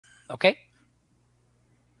Okay.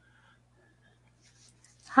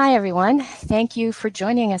 Hi, everyone. Thank you for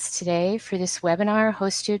joining us today for this webinar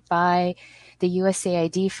hosted by the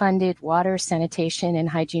USAID-funded Water, Sanitation, and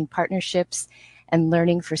Hygiene Partnerships and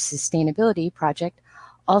Learning for Sustainability project,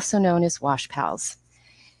 also known as WashPals.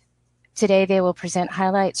 Today, they will present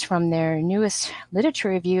highlights from their newest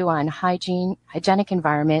literature review on hygienic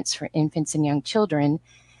environments for infants and young children,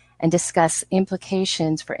 and discuss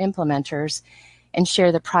implications for implementers and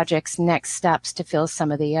share the project's next steps to fill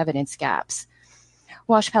some of the evidence gaps.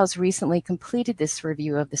 WashPals recently completed this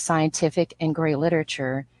review of the scientific and gray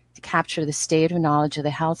literature to capture the state of knowledge of the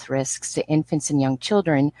health risks to infants and young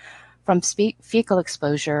children from fecal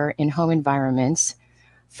exposure in home environments,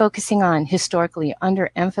 focusing on historically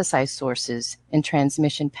underemphasized sources and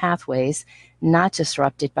transmission pathways not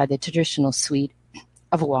disrupted by the traditional suite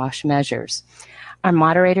of WASH measures. Our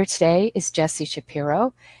moderator today is Jessie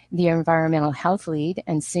Shapiro, the Environmental Health Lead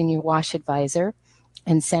and Senior WASH Advisor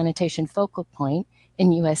and Sanitation Focal Point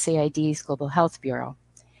in USAID's Global Health Bureau.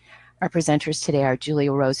 Our presenters today are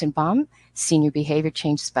Julia Rosenbaum, Senior Behavior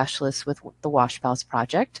Change Specialist with the WashPals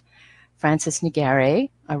Project, Francis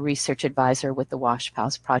Nagare, a Research Advisor with the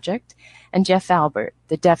WashPals Project, and Jeff Albert,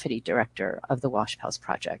 the Deputy Director of the WashPals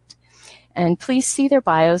Project. And please see their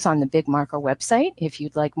bios on the Big Marker website if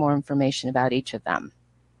you'd like more information about each of them.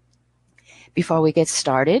 Before we get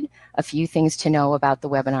started, a few things to know about the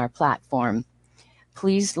webinar platform.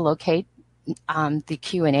 Please locate the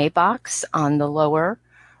Q&A box on the lower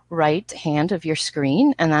right hand of your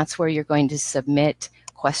screen, and that's where you're going to submit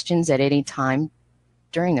questions at any time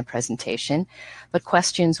during the presentation, but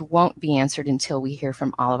questions won't be answered until we hear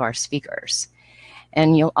from all of our speakers.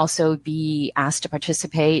 And you'll also be asked to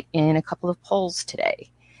participate in a couple of polls today.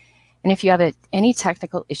 And if you have any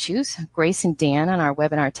technical issues, Grace and Dan on our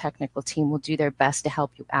webinar technical team will do their best to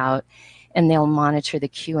help you out, and they'll monitor the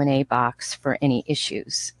Q&A box for any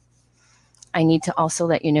issues. I need to also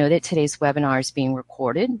let you know that today's webinar is being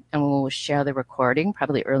recorded, and we will share the recording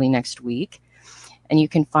probably early next week. And you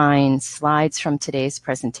can find slides from today's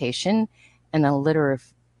presentation and the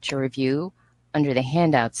literature review under the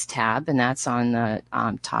Handouts tab, and that's on the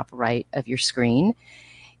top right of your screen.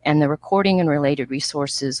 And the recording and related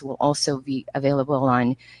resources will also be available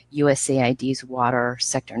on USAID's Water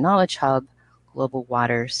Sector Knowledge Hub,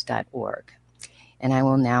 globalwaters.org. And I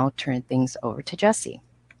will now turn things over to Jessie.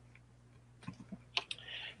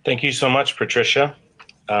 Thank you so much, Patricia.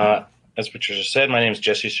 As Patricia said, my name is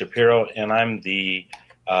Jessie Shapiro, and I'm the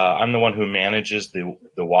one who manages the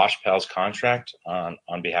WashPals contract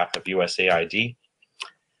on behalf of USAID.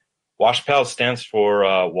 WashPals stands for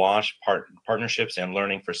WASH Partnerships and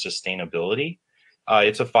Learning for Sustainability.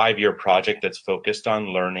 It's a 5-year project that's focused on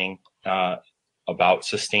learning about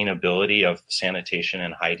sustainability of sanitation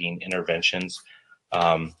and hygiene interventions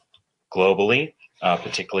globally,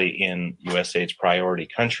 particularly in USAID's priority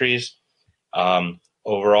countries.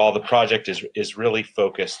 Overall, the project is really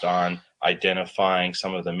focused on identifying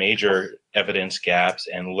some of the major evidence gaps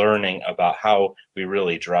and learning about how we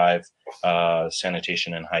really drive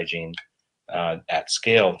sanitation and hygiene at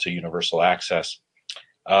scale to universal access.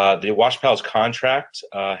 The WashPals contract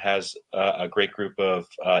has a great group of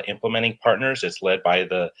implementing partners. It's led by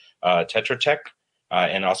the Tetra Tech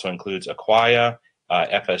and also includes Acquia,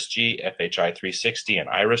 FSG, FHI 360, and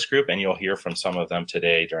IRIS Group, and you'll hear from some of them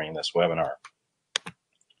today during this webinar.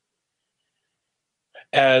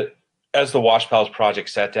 As the WashPals project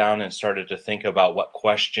sat down and started to think about what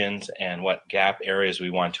questions and what gap areas we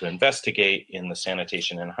want to investigate in the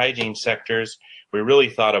sanitation and hygiene sectors, we really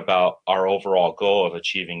thought about our overall goal of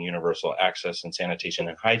achieving universal access in sanitation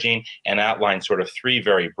and hygiene and outlined sort of 3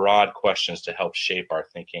 very broad questions to help shape our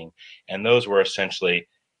thinking. And those were essentially,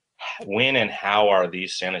 when and how are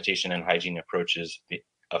these sanitation and hygiene approaches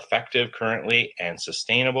effective currently and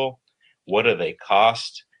sustainable? What do they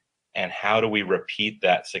cost? And how do we repeat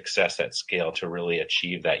that success at scale to really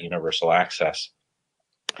achieve that universal access?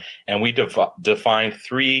 And we defined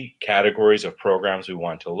 3 categories of programs we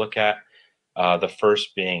want to look at. The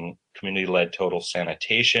first being community-led total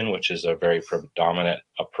sanitation, which is a very predominant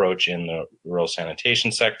approach in the rural sanitation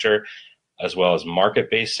sector, as well as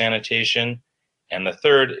market-based sanitation. And the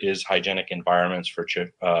third is hygienic environments for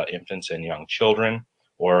infants and young children,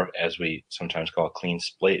 or as we sometimes call clean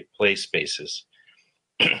play spaces.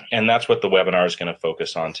 And that's what the webinar is going to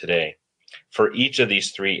focus on today. For each of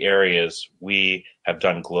these 3 areas, we have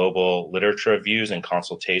done global literature reviews and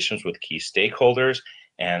consultations with key stakeholders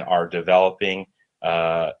and are developing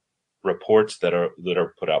reports that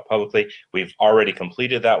are put out publicly. We've already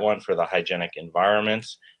completed that one for the hygienic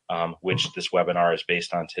environments, which this webinar is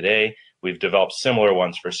based on today. We've developed similar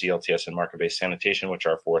ones for CLTS and marker-based sanitation, which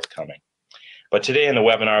are forthcoming. But today in the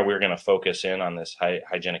webinar, we're going to focus in on this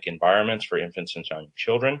hygienic environments for infants and young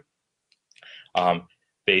children,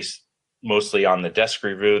 based mostly on the desk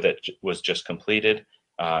review that was just completed,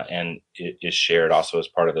 and it is shared also as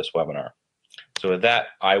part of this webinar. So with that,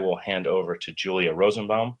 I will hand over to Julia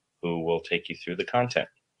Rosenbaum, who will take you through the content.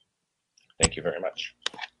 Thank you very much.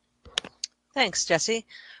 Thanks, Jesse.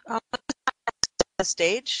 The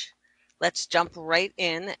stage. Let's jump right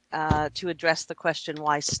in to address the question,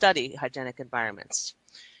 why study hygienic environments?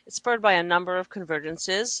 It's spurred by a number of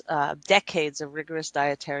convergences. Decades of rigorous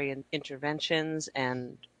dietary interventions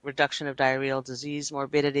and reduction of diarrheal disease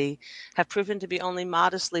morbidity have proven to be only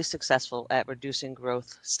modestly successful at reducing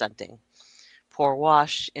growth stunting. Poor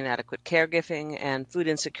wash, inadequate caregiving, and food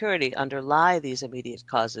insecurity underlie these immediate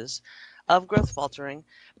causes of growth faltering,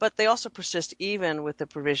 but they also persist even with the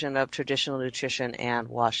provision of traditional nutrition and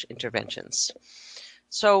wash interventions.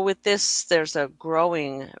 So with this, there's a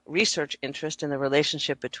growing research interest in the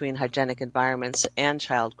relationship between hygienic environments and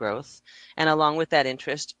child growth. And along with that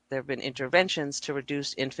interest, there have been interventions to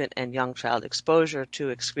reduce infant and young child exposure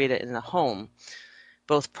to excreta in the home,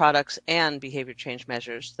 both products and behavior change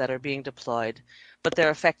measures that are being deployed, but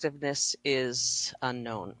their effectiveness is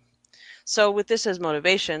unknown. So with this as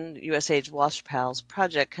motivation, USAID's Wash Pals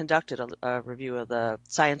project conducted a review of the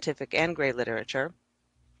scientific and gray literature,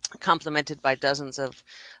 complemented by dozens of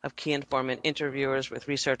key informant interviewers with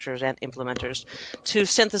researchers and implementers, to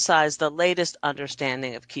synthesize the latest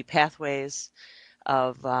understanding of key pathways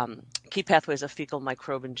of fecal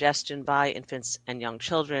microbe ingestion by infants and young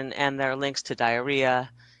children, and their links to diarrhea,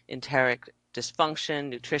 enteric dysfunction,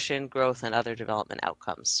 nutrition, growth, and other development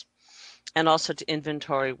outcomes. And also to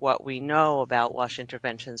inventory what we know about wash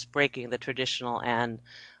interventions breaking the traditional and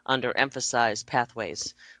underemphasized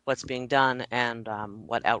pathways, what's being done, and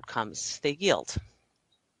what outcomes they yield.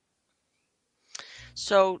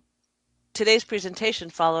 So today's presentation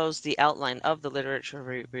follows the outline of the literature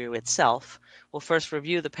review itself. We'll first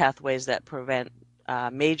review the pathways that prevent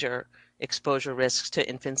major exposure risks to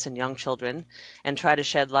infants and young children, and try to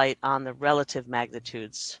shed light on the relative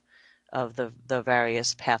magnitudes of the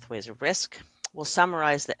various pathways of risk. We'll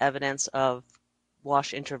summarize the evidence of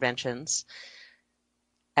wash interventions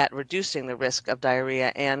at reducing the risk of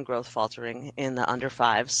diarrhea and growth faltering in the under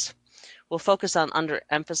fives. We'll focus on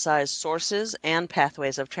underemphasized sources and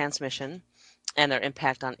pathways of transmission and their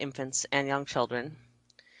impact on infants and young children,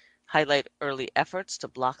 highlight early efforts to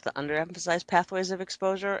block the underemphasized pathways of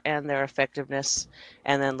exposure and their effectiveness,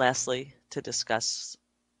 and then lastly, to discuss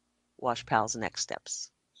Wash Pal's next steps.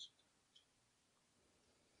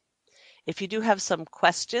 If you do have some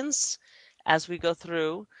questions as we go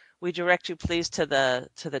through, we direct you please to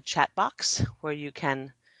the chat box where you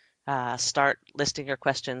can start listing your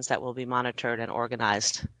questions that will be monitored and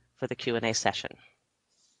organized for the Q&A session.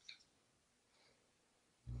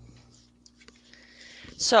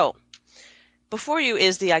 So before you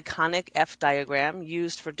is the iconic F diagram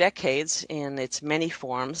used for decades in its many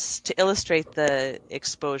forms to illustrate the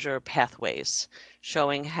exposure pathways,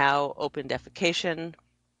 showing how open defecation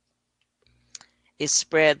is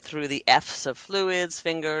spread through the F's of fluids,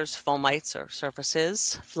 fingers, fomites or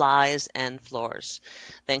surfaces, flies, and floors,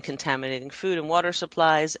 then contaminating food and water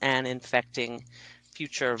supplies and infecting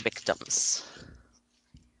future victims.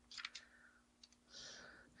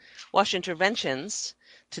 Wash interventions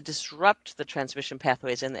to disrupt the transmission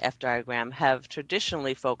pathways in the F diagram have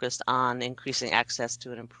traditionally focused on increasing access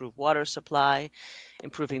to an improved water supply,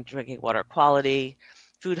 improving drinking water quality,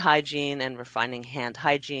 food hygiene, and refining hand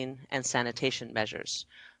hygiene and sanitation measures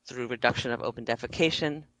through reduction of open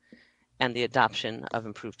defecation and the adoption of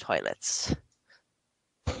improved toilets.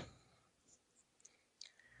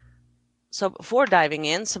 So before diving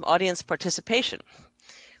in, some audience participation.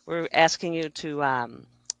 We're asking you to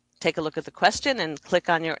take a look at the question and click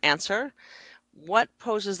on your answer. What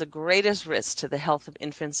poses the greatest risk to the health of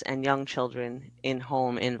infants and young children in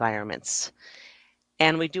home environments?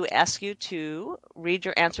 And we do ask you to read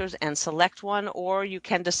your answers and select one, or you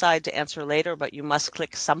can decide to answer later, but you must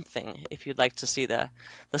click something if you'd like to see the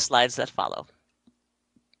slides that follow.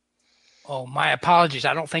 Oh, my apologies.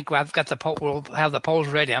 I don't think I've got the poll. We'll have the polls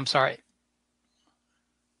ready. I'm sorry.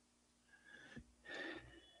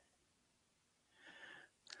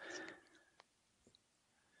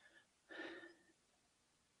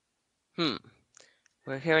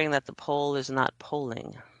 We're hearing that the poll is not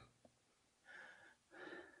polling.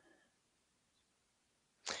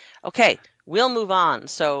 Okay, we'll move on.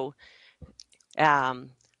 So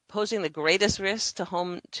posing the greatest risk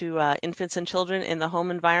to infants and children in the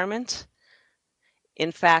home environment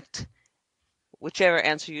In fact, whichever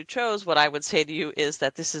answer you chose, what I would say to you is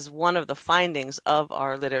that this is one of the findings of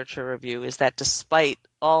our literature review, is that despite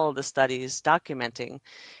all of the studies documenting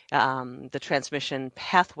the transmission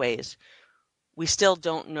pathways, we still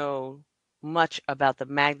don't know much about the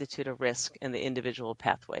magnitude of risk in the individual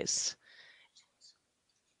pathways.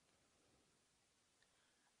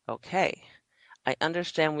 Okay, I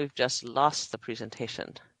understand we've just lost the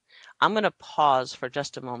presentation. I'm going to pause for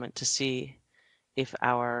just a moment to see if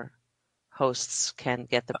our hosts can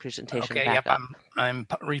get the presentation Okay, back yep, up. I'm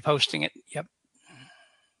reposting it. Yep.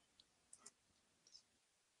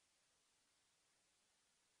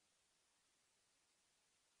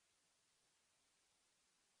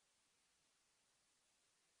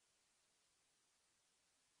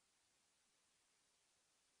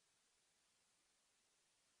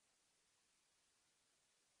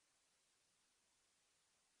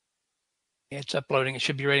 It's uploading. It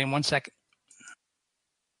should be ready in 1 second.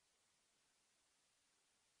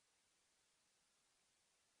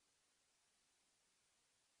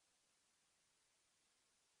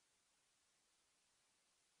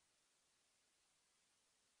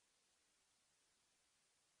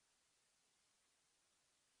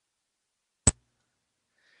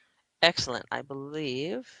 Excellent. I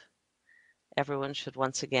believe everyone should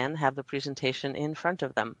once again have the presentation in front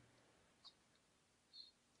of them.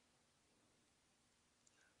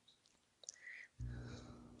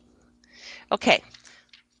 Okay.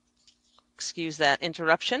 Excuse that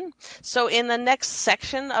interruption. So in the next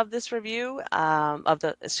section of this review,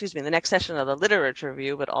 the next session of the literature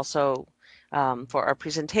review, but also for our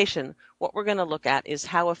presentation, what we're going to look at is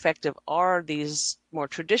how effective are these more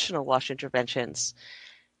traditional wash interventions,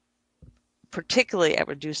 particularly at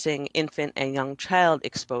reducing infant and young child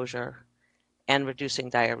exposure and reducing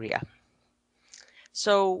diarrhea.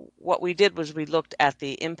 So what we did was we looked at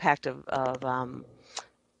the impact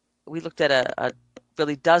we looked at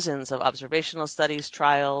really dozens of observational studies,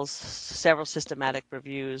 trials, several systematic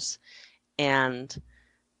reviews, and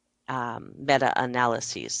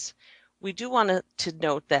meta-analyses. We do want to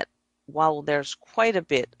note that while there's quite a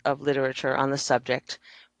bit of literature on the subject,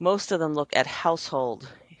 most of them look at household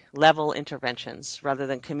level interventions rather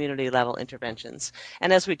than community level interventions.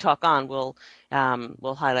 And as we talk on, we'll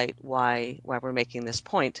highlight why we're making this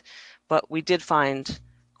point. But we did find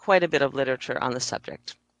quite a bit of literature on the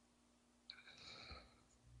subject.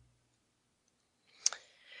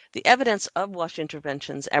 The evidence of wash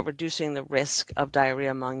interventions at reducing the risk of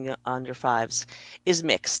diarrhea among under fives is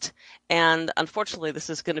mixed. And unfortunately, this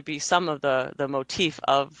is going to be some of the motif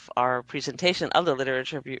of our presentation of the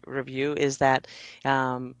literature review, is that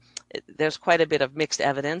there's quite a bit of mixed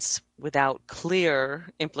evidence without clear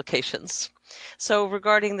implications. So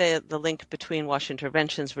regarding the link between wash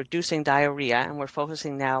interventions reducing diarrhea, and we're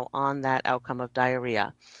focusing now on that outcome of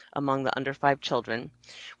diarrhea among the under 5 children,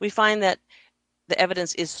 we find that the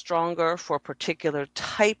evidence is stronger for particular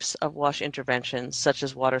types of wash interventions, such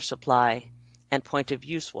as water supply and point of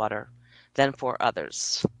use water, than for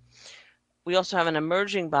others. We also have an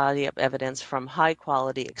emerging body of evidence from high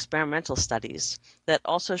quality experimental studies that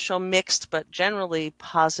also show mixed but generally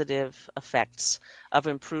positive effects of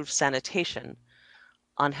improved sanitation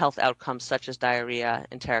on health outcomes such as diarrhea,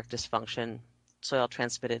 enteric dysfunction, soil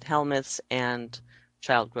transmitted helminths, and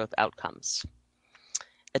child growth outcomes.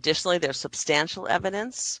 Additionally, there's substantial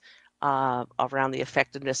evidence around the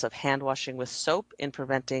effectiveness of hand washing with soap in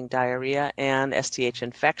preventing diarrhea and STH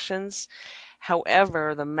infections.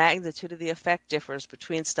 However, the magnitude of the effect differs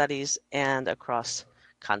between studies and across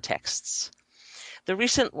contexts. The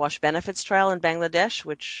recent Wash Benefits trial in Bangladesh,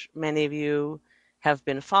 which many of you have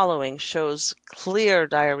been following, shows clear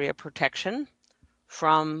diarrhea protection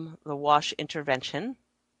from the wash intervention.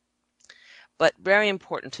 But very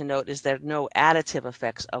important to note is there are no additive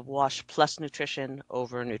effects of wash plus nutrition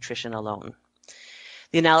over nutrition alone.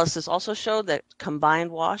 The analysis also showed that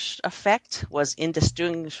combined wash effect was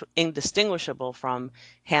indistinguishable from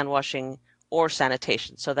hand washing or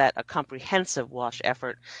sanitation, so that a comprehensive wash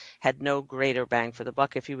effort had no greater bang for the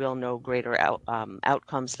buck, if you will, no greater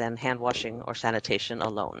outcomes than hand washing or sanitation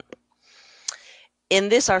alone. In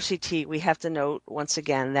this RCT, we have to note once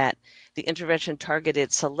again that the intervention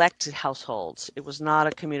targeted selected households. It was not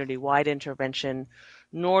a community-wide intervention,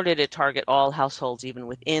 nor did it target all households even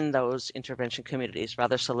within those intervention communities,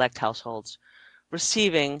 rather select households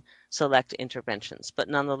receiving select interventions. But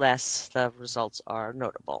nonetheless, the results are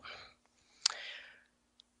notable.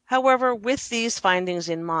 However, with these findings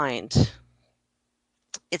in mind,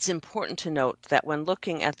 it's important to note that when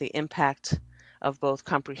looking at the impact of both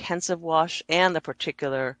comprehensive wash and the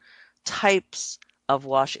particular types of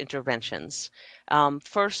WASH interventions.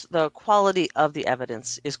 First, the quality of the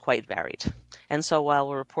evidence is quite varied. And so while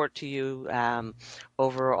we'll report to you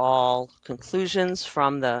overall conclusions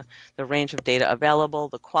from the range of data available,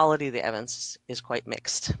 the quality of the evidence is quite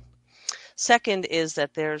mixed. Second is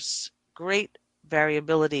that there's great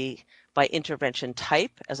variability by intervention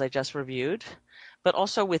type, as I just reviewed, but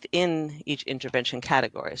also within each intervention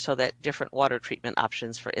category, so that different water treatment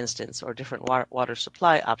options, for instance, or different water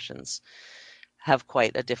supply options have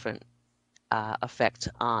quite a different effect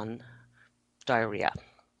on diarrhea.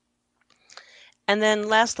 And then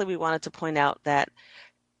lastly, we wanted to point out that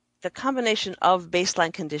the combination of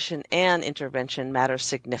baseline condition and intervention matters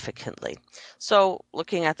significantly. So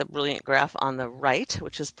looking at the brilliant graph on the right,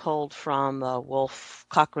 which is pulled from the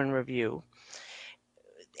Wolf-Cochrane review,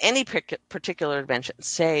 any particular intervention,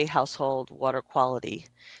 say household water quality,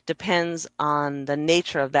 depends on the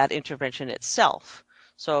nature of that intervention itself.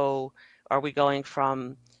 So are we going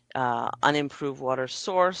from unimproved water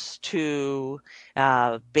source to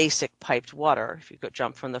basic piped water, if you could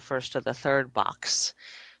jump from the first to the third box?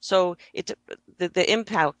 So the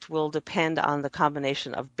impact will depend on the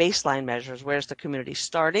combination of baseline measures, where's the community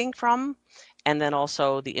starting from, and then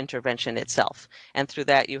also the intervention itself. And through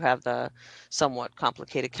that, you have the somewhat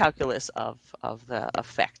complicated calculus of the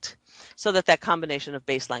effect, so that combination of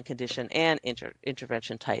baseline condition and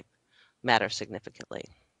intervention type matters significantly.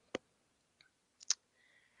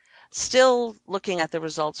 Still looking at the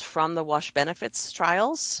results from the WASH benefits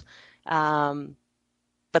trials,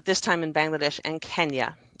 but this time in Bangladesh and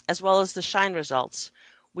Kenya, as well as the SHINE results,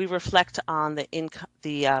 we reflect on the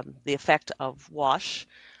effect of WASH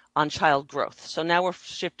on child growth. So now we're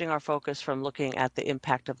shifting our focus from looking at the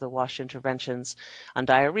impact of the WASH interventions on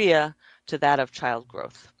diarrhea to that of child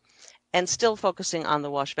growth. And still focusing on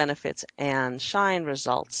the WASH benefits and SHINE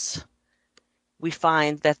results, we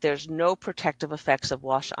find that there's no protective effects of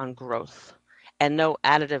WASH on growth and no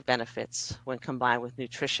additive benefits when combined with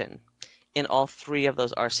nutrition in all three of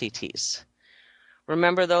those RCTs.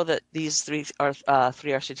 Remember, though, that these three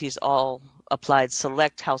RCTs all applied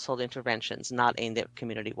select household interventions, not aimed at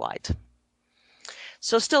community-wide.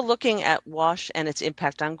 So still looking at WASH and its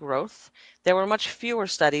impact on growth, there were much fewer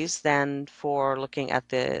studies than for looking at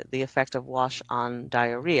the effect of WASH on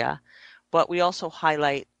diarrhea, but we also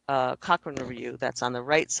highlight a Cochrane review that's on the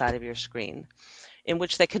right side of your screen, in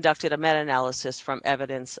which they conducted a meta-analysis from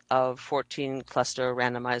evidence of 14 cluster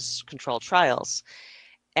randomized controlled trials.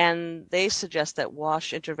 And they suggest that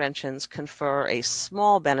WASH interventions confer a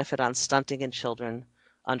small benefit on stunting in children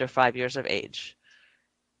under 5 years of age,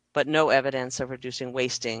 but no evidence of reducing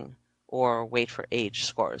wasting or weight for age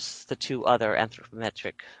scores, the two other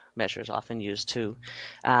anthropometric measures often used to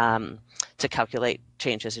calculate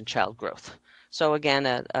changes in child growth. So again,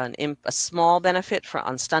 a small benefit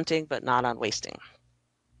on stunting, but not on wasting.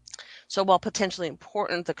 So while potentially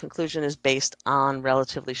important, the conclusion is based on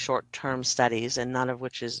relatively short-term studies, and none of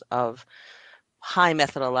which is of high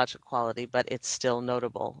methodological quality, but it's still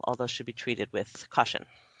notable, although should be treated with caution.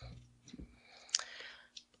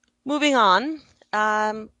 Moving on,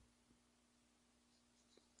 I've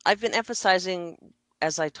been emphasizing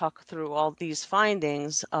as I talk through all these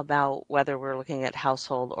findings about whether we're looking at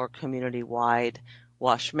household or community-wide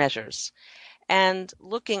WASH measures. And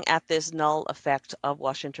looking at this null effect of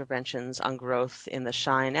WASH interventions on growth in the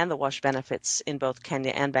SHINE and the WASH benefits in both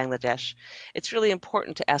Kenya and Bangladesh, it's really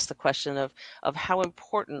important to ask the question of how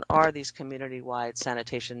important are these community-wide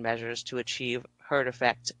sanitation measures to achieve herd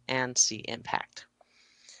effect and see impact.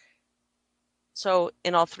 So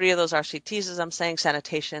in all three of those RCTs, as I'm saying,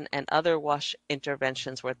 sanitation and other WASH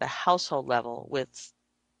interventions were at the household level with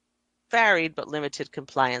varied but limited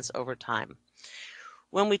compliance over time.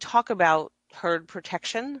 When we talk about herd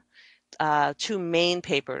protection, two main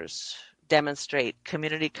papers demonstrate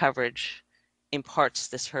community coverage imparts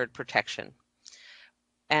this herd protection.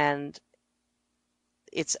 And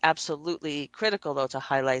it's absolutely critical, though, to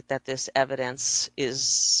highlight that this evidence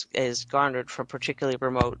is garnered from particularly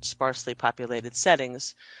remote, sparsely populated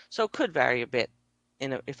settings, so could vary a bit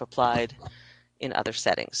if applied in other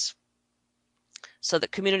settings. So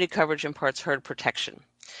that community coverage imparts herd protection.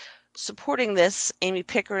 Supporting this, Amy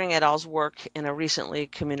Pickering et al.'s work in a recent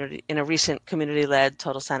community-led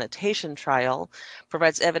total sanitation trial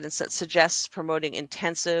provides evidence that suggests promoting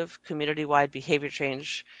intensive community-wide behavior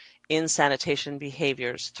change in sanitation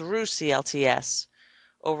behaviors through CLTS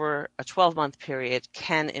over a 12-month period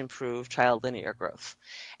can improve child linear growth.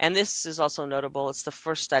 And this is also notable. It's the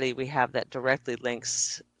first study we have that directly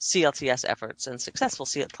links CLTS efforts and successful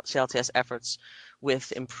CLTS efforts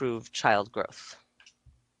with improved child growth.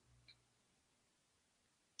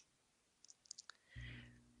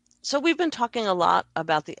 So we've been talking a lot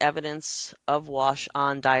about the evidence of WASH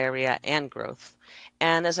on diarrhea and growth.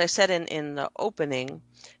 And as I said in the opening,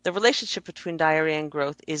 the relationship between diarrhea and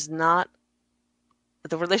growth is not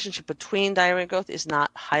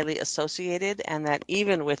highly associated, and that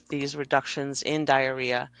even with these reductions in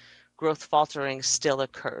diarrhea, growth faltering still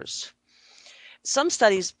occurs. Some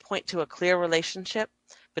studies point to a clear relationship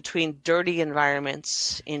between dirty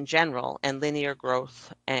environments in general and linear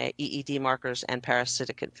growth, EED markers, and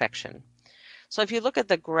parasitic infection. So if you look at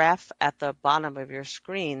the graph at the bottom of your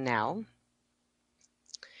screen now,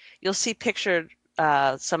 you'll see pictured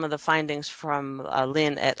some of the findings from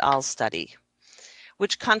Lin et al. Study,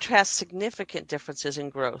 which contrasts significant differences in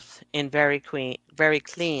growth in very clean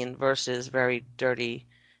versus very dirty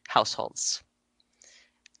households.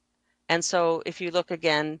 And so if you look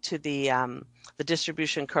again to the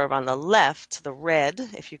distribution curve on the left, the red,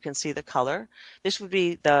 if you can see the color, this would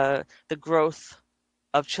be the growth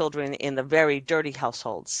of children in the very dirty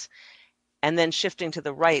households. And then shifting to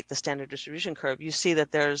the right, the standard distribution curve, you see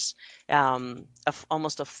that there's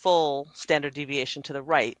almost a full standard deviation to the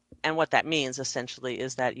right. And what that means essentially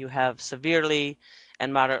is that you have severely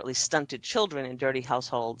and moderately stunted children in dirty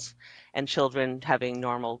households and children having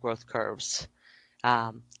normal growth curves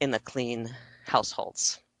in the clean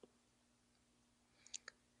households.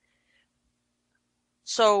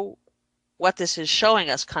 So what this is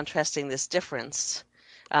showing us, contrasting this difference,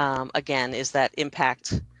 again, is that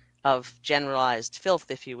impact of generalized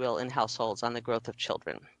filth, if you will, in households on the growth of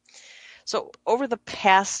children. So over the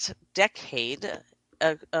past decade,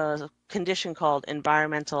 a condition called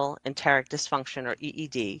environmental enteric dysfunction, or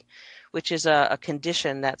EED, which is a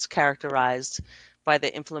condition that's characterized by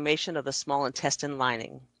the inflammation of the small intestine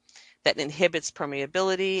lining that inhibits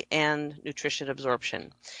permeability and nutrition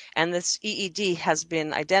absorption. And this EED has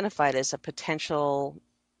been identified as a potential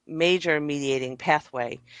major mediating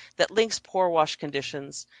pathway that links poor wash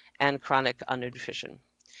conditions and chronic undernutrition.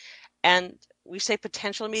 And we say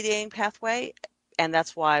potential mediating pathway, and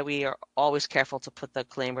that's why we are always careful to put the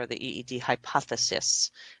claim or the EED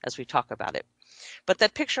hypothesis as we talk about it. But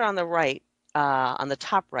that picture on the right, on the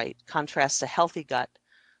top right, contrasts a healthy gut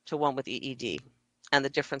to one with EED. And the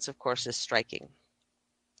difference, of course, is striking.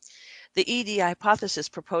 The EED hypothesis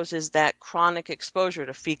proposes that chronic exposure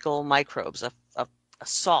to fecal microbes, a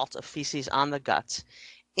salt of feces on the gut,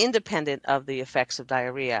 independent of the effects of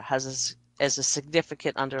diarrhea, has as a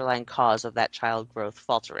significant underlying cause of that child growth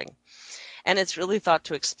faltering. And it's really thought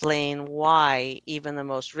to explain why even the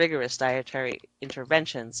most rigorous dietary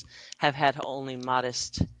interventions have had only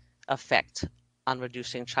modest effect on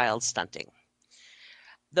reducing child stunting.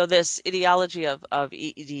 Though this etiology of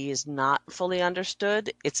EED is not fully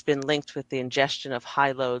understood, it's been linked with the ingestion of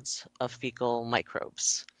high loads of fecal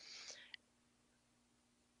microbes.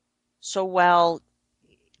 So while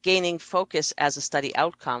gaining focus as a study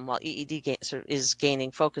outcome, while EED is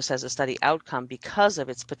gaining focus as a study outcome because of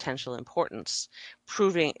its potential importance,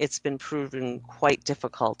 it's been proven quite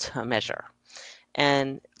difficult to measure.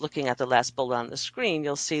 And looking at the last bullet on the screen,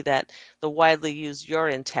 you'll see that the widely used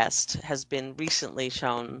urine test has been recently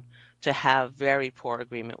shown to have very poor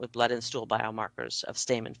agreement with blood and stool biomarkers of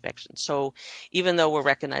STAME infection. So even though we're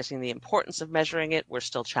recognizing the importance of measuring it, we're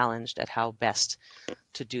still challenged at how best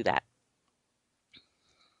to do that.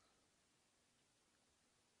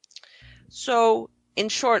 So in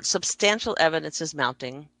short, substantial evidence is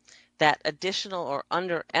mounting that additional or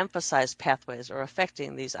underemphasized pathways are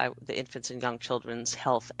affecting the infants and young children's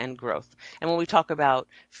health and growth. And when we talk about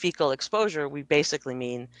fecal exposure, we basically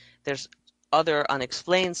mean there's other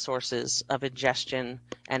unexplained sources of ingestion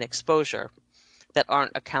and exposure that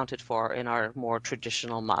aren't accounted for in our more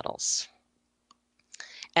traditional models.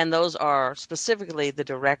 And those are specifically the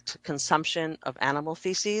direct consumption of animal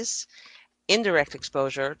feces, indirect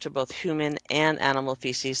exposure to both human and animal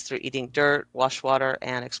feces through eating dirt, wash water,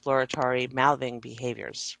 and exploratory mouthing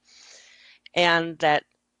behaviors. And that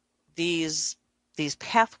these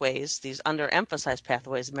pathways, these underemphasized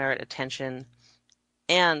pathways, merit attention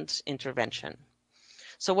and intervention.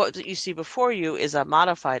 So what you see before you is a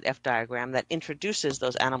modified F diagram that introduces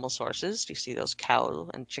those animal sources. You see those cows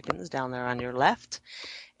and chickens down there on your left.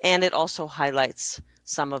 And it also highlights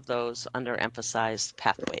some of those underemphasized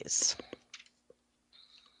pathways.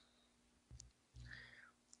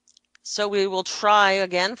 So we will try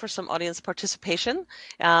again for some audience participation.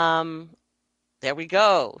 There we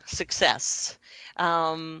go, success.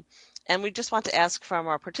 And we just want to ask from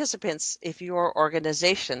our participants if your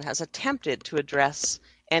organization has attempted to address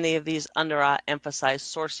any of these underemphasized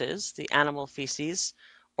sources, the animal feces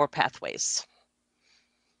or pathways.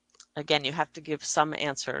 Again, you have to give some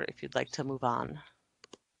answer if you'd like to move on.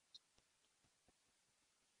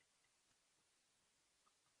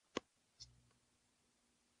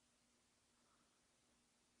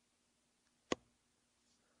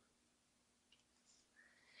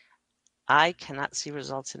 I cannot see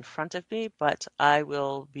results in front of me, but I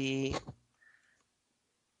will be.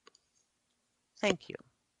 Thank you.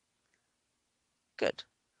 Good.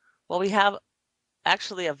 Well, we have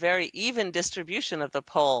actually a very even distribution of the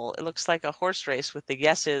poll. It looks like a horse race with the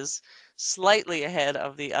yeses slightly ahead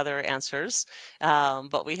of the other answers,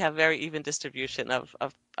 but we have very even distribution of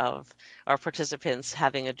our participants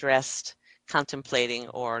having addressed, contemplating,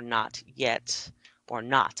 or not yet, or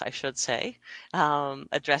not, I should say,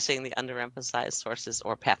 addressing the underemphasized sources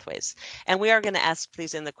or pathways. And we are going to ask,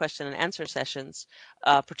 please, in the question and answer sessions,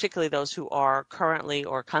 particularly those who are currently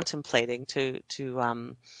or contemplating to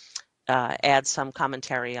add some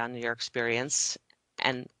commentary on your experience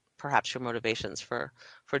and perhaps your motivations for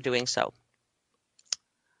doing so.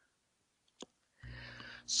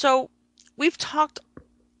 So we've talked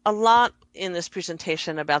a lot in this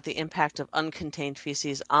presentation about the impact of uncontained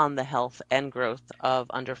feces on the health and growth of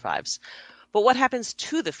under fives. But what happens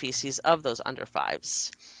to the feces of those under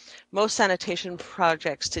fives? Most sanitation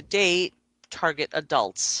projects to date target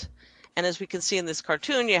adults. And as we can see in this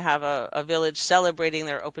cartoon, you have a village celebrating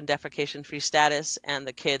their open defecation-free status and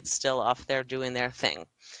the kids still off there doing their thing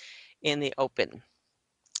in the open.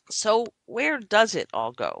 So where does it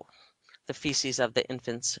all go, the feces of the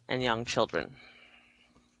infants and young children?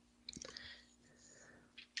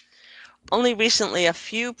 Only recently, a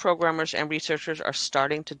few programmers and researchers are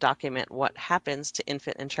starting to document what happens to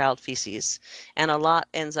infant and child feces, and a lot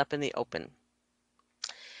ends up in the open.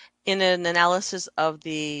 In an analysis of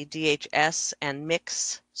the DHS and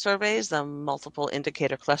MIX surveys, the multiple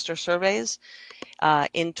indicator cluster surveys,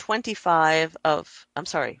 in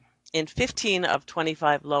 15 of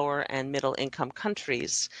 25 lower and middle income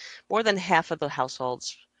countries, more than half of the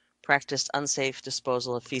households practiced unsafe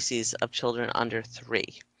disposal of feces of children under 3.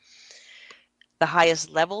 The highest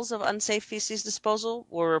levels of unsafe feces disposal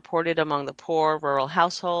were reported among the poor rural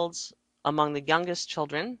households, among the youngest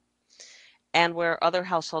children, and where other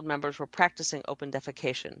household members were practicing open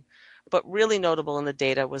defecation. But really notable in the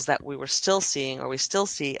data was that we still see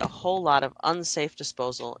a whole lot of unsafe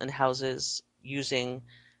disposal in houses using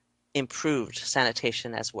improved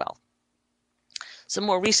sanitation as well. Some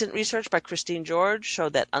more recent research by Christine George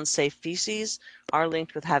showed that unsafe feces are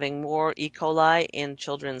linked with having more E. coli in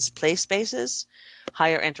children's play spaces,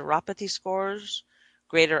 higher enteropathy scores,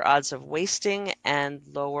 greater odds of wasting, and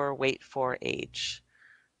lower weight for age.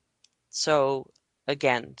 So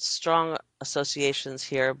again, strong associations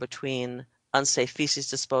here between unsafe feces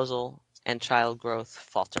disposal and child growth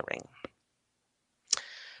faltering.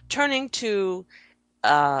 Turning to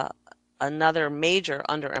another major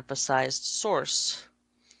underemphasized source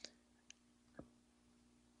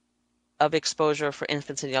of exposure for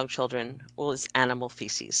infants and young children is animal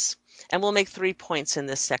feces. And we'll make 3 points in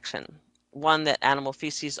this section. One, that animal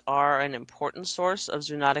feces are an important source of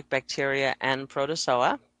zoonotic bacteria and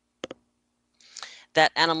protozoa,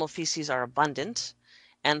 that animal feces are abundant,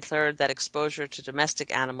 and third, that exposure to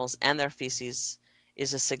domestic animals and their feces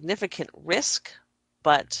is a significant risk,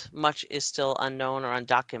 but much is still unknown or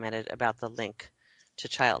undocumented about the link to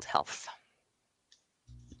child health.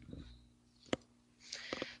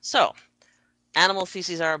 So, animal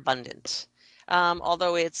feces are abundant.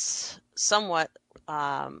 Although it's somewhat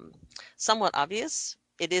obvious,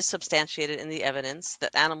 it is substantiated in the evidence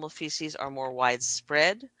that animal feces are more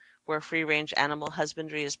widespread where free-range animal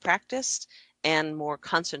husbandry is practiced, and more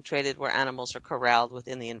concentrated where animals are corralled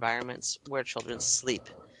within the environments where children sleep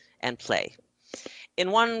and play.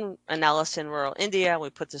 In one analysis in rural India,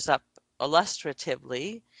 we put this up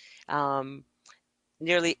illustratively,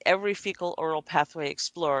 nearly every fecal oral pathway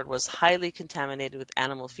explored was highly contaminated with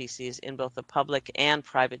animal feces in both the public and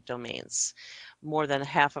private domains. More than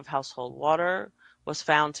half of household water was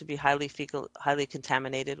found to be highly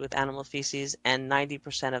contaminated with animal feces, and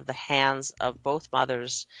 90% of the hands of both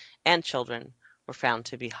mothers and children were found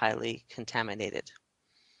to be highly contaminated.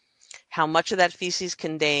 How much of that feces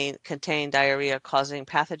contain diarrhea causing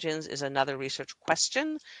pathogens is another research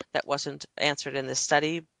question that wasn't answered in this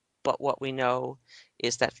study, but what we know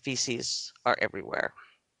is that feces are everywhere.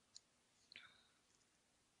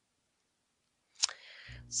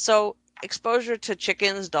 So exposure to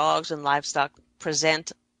chickens, dogs, and livestock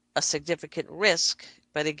present a significant risk,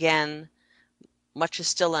 but again, much is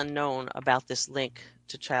still unknown about this link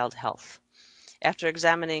to child health. After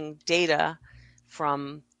examining data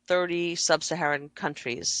from 30 sub-Saharan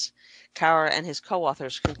countries, Kaur and his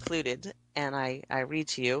co-authors concluded, and I read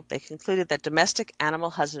to you, they concluded that domestic animal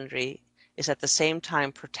husbandry is at the same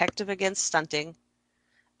time protective against stunting,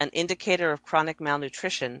 an indicator of chronic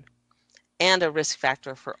malnutrition, and a risk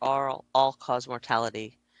factor for all-cause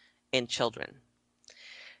mortality in children.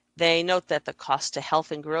 They note that the cost to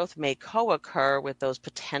health and growth may co-occur with those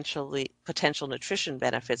potential nutrition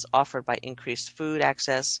benefits offered by increased food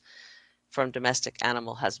access from domestic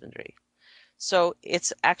animal husbandry. So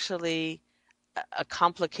it's actually a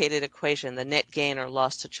complicated equation, the net gain or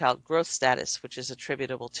loss to child growth status, which is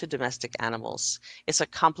attributable to domestic animals. It's a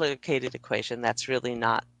complicated equation that's really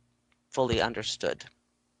not fully understood.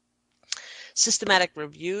 Systematic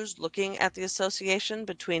reviews looking at the association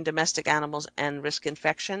between domestic animals and risk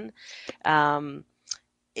infection. In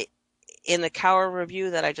the Cower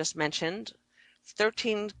review that I just mentioned,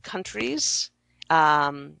 13 countries,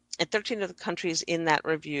 in 13 of the countries in that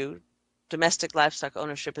review, domestic livestock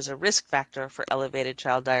ownership is a risk factor for elevated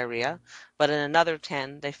child diarrhea, but in another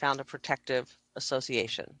 10, they found a protective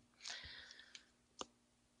association.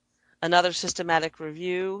 Another systematic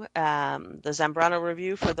review, the Zambrano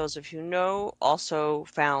review, for those of you who know, also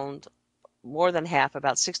found more than half,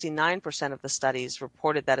 about 69% of the studies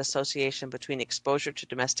reported that association between exposure to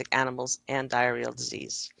domestic animals and diarrheal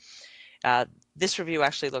disease. This review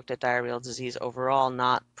actually looked at diarrheal disease overall,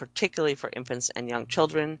 not particularly for infants and young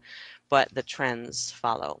children, but the trends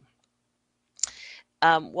follow.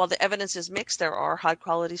 While the evidence is mixed, there are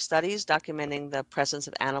high-quality studies documenting the presence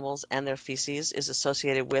of animals and their feces is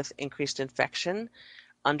associated with increased infection,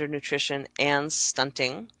 undernutrition, and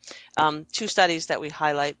stunting. Two studies that we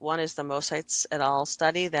highlight. One is the Mosites et al.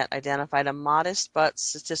 Study that identified a modest but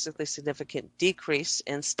statistically significant decrease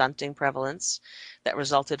in stunting prevalence that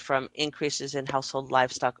resulted from increases in household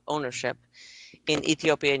livestock ownership in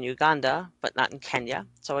Ethiopia and Uganda, but not in Kenya.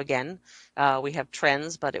 So again, we have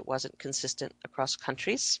trends, but it wasn't consistent across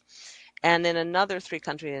countries. And in another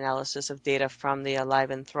 3-country analysis of data from the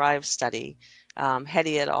Alive and Thrive study,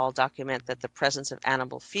 Hedy et al. Document that the presence of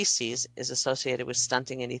animal feces is associated with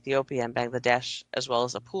stunting in Ethiopia and Bangladesh, as well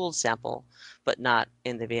as a pooled sample, but not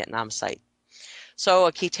in the Vietnam site. So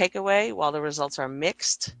a key takeaway, while the results are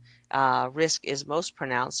mixed, risk is most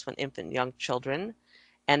pronounced when infant and young children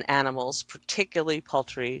and animals, particularly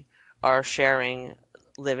poultry, are sharing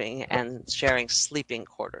living and sharing sleeping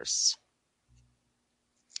quarters.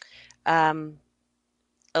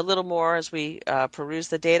 A little more as we peruse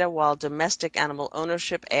the data. While domestic animal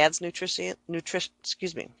ownership adds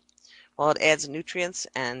while it adds nutrients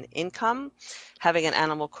and income, having an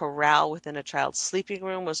animal corral within a child's sleeping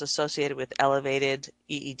room was associated with elevated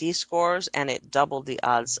EED scores, and it doubled the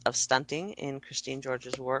odds of stunting in Christine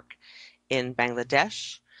George's work in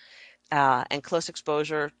Bangladesh. And close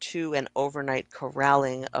exposure to an overnight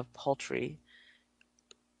corralling of poultry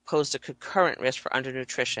posed a concurrent risk for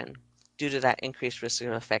undernutrition due to that increased risk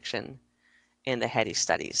of infection in the Hedy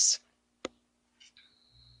studies.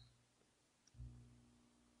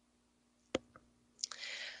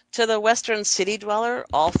 To the Western city dweller,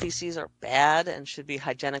 all feces are bad and should be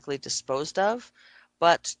hygienically disposed of,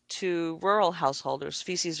 but to rural householders,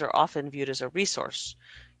 feces are often viewed as a resource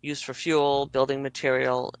used for fuel, building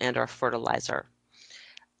material, and/or fertilizer.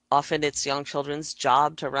 Often it's young children's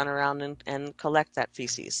job to run around and collect that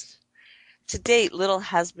feces. To date, little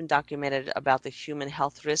has been documented about the human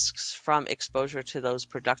health risks from exposure to those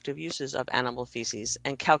productive uses of animal feces,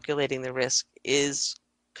 and calculating the risk is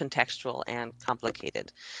contextual and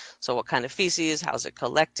complicated. So what kind of feces, how's it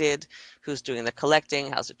collected, who's doing the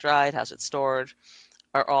collecting, how's it dried, how's it stored,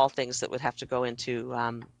 are all things that would have to go into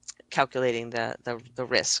calculating the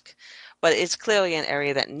risk. But it's clearly an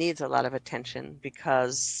area that needs a lot of attention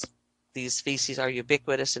because these feces are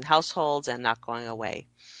ubiquitous in households and not going away.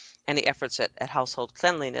 Any efforts at household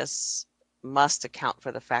cleanliness must account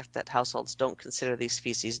for the fact that households don't consider these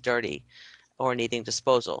feces dirty or needing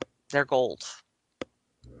disposal. They're gold.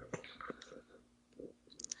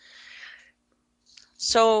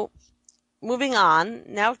 So moving on,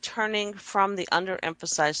 now turning from the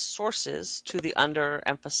underemphasized sources to the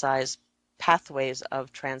underemphasized pathways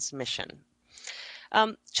of transmission.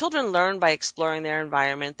 Children learn by exploring their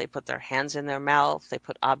environment. They put their hands in their mouth, they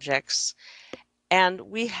put objects, and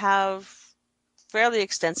we have fairly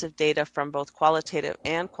extensive data from both qualitative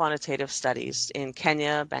and quantitative studies in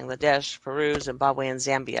Kenya, Bangladesh, Peru, Zimbabwe, and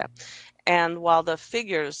Zambia. And while the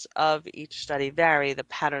figures of each study vary, the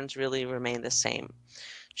patterns really remain the same.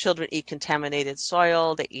 Children eat contaminated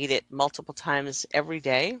soil, they eat it multiple times every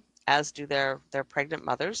day, as do their pregnant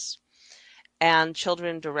mothers. And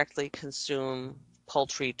children directly consume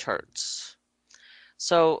poultry turds.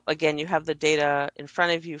 So again, you have the data in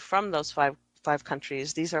front of you from those five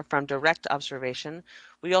countries. These are from direct observation.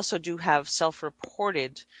 We also do have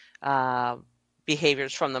self-reported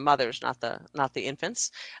behaviors from the mothers, not the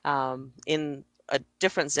infants, in a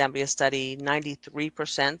different Zambia study,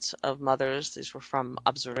 93% of mothers, these were from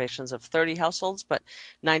observations of 30 households, but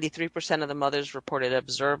 93% of the mothers reported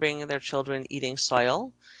observing their children eating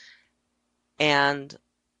soil, and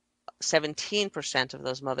 17% of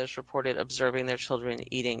those mothers reported observing their children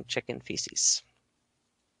eating chicken feces.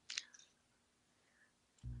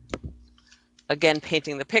 Again,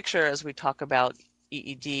 painting the picture as we talk about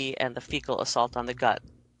EED and the fecal assault on the gut,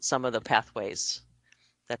 some of the pathways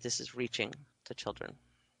that this is reaching to children.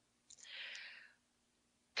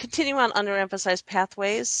 Continue on underemphasized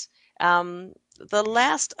pathways. The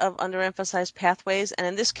last of underemphasized pathways, and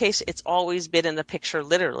in this case, it's always been in the picture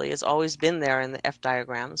literally, it's always been there in the F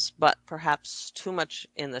diagrams, but perhaps too much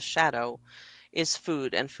in the shadow, is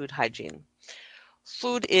food and food hygiene.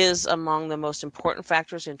 Food is among the most important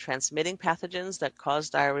factors in transmitting pathogens that cause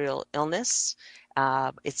diarrheal illness.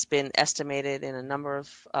 It's been estimated in a number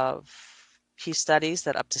of key studies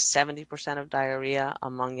that up to 70% of diarrhea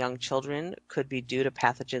among young children could be due to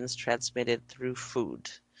pathogens transmitted through food.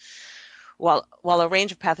 While a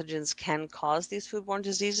range of pathogens can cause these foodborne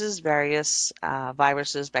diseases, various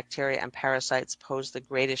viruses, bacteria, and parasites pose the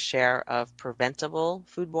greatest share of preventable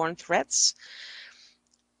foodborne threats.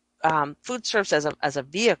 Food serves as a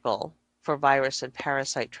vehicle for virus and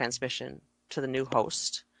parasite transmission to the new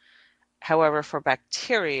host. However, for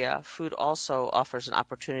bacteria, food also offers an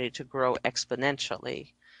opportunity to grow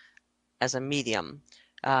exponentially as a medium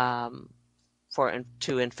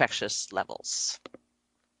to infectious levels.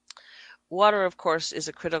 Water, of course, is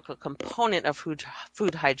a critical component of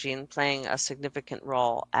food hygiene, playing a significant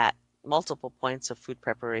role at multiple points of food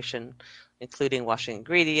preparation, including washing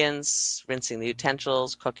ingredients, rinsing the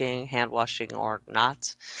utensils, cooking, hand washing, or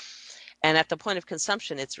not. And at the point of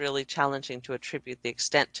consumption, it's really challenging to attribute the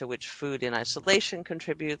extent to which food in isolation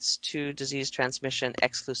contributes to disease transmission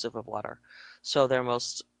exclusive of water. So they're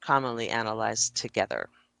most commonly analyzed together.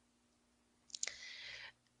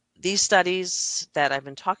 These studies that I've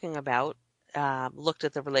been talking about looked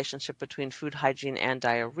at the relationship between food hygiene and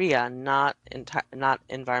diarrhea, not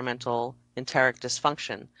environmental enteric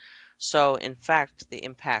dysfunction. So in fact, the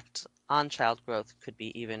impact on child growth could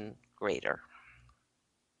be even greater.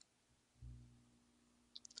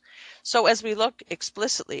 So as we look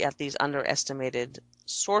explicitly at these underestimated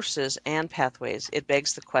sources and pathways, it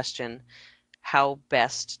begs the question, how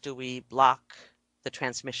best do we block the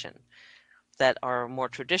transmission? That our more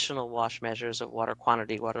traditional WASH measures of water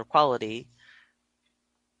quantity, water quality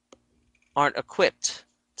aren't equipped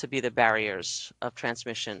to be the barriers of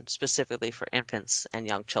transmission, specifically for infants and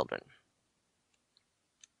young children.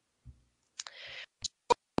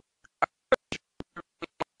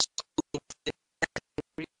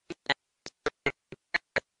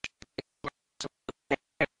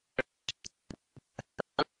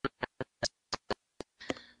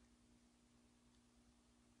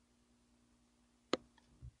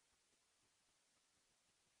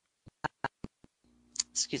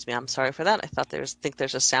 Excuse me, I'm sorry for that. I thought think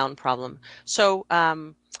there's a sound problem. So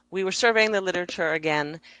we were surveying the literature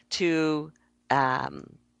again to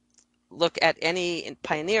look at any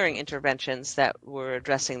pioneering interventions that were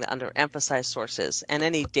addressing the underemphasized sources and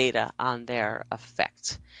any data on their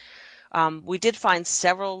effect. We did find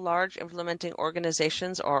several large implementing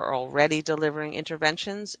organizations are already delivering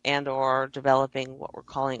interventions and or developing what we're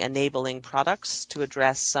calling enabling products to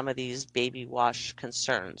address some of these baby wash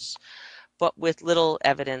concerns, but with little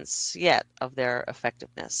evidence yet of their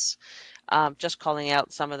effectiveness. Just calling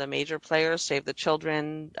out some of the major players, Save the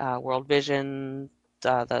Children, World Vision,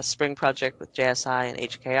 the Spring Project with JSI and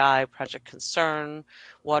HKI, Project Concern,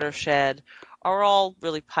 Watershed, are all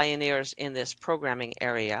really pioneers in this programming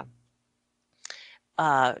area.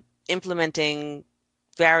 Implementing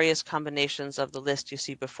various combinations of the list you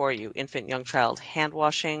see before you: infant, young child hand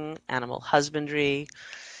washing, animal husbandry,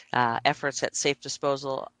 efforts at safe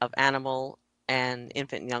disposal of animal and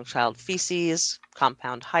infant and young child feces,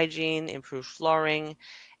 compound hygiene, improved flooring,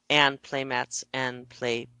 and play mats and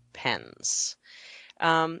play pens.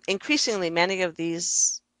 Interestingly, many of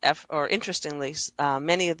these efforts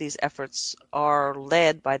are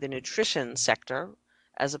led by the nutrition sector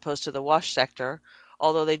as opposed to the WASH sector,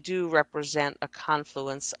 although they do represent a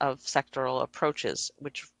confluence of sectoral approaches,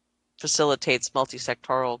 which facilitates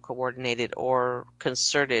multi-sectoral, coordinated, or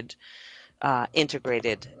concerted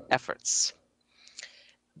integrated efforts.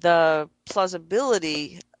 The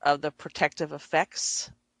plausibility of the protective effects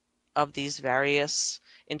of these various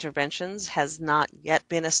interventions has not yet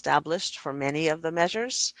been established for many of the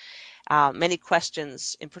measures. Many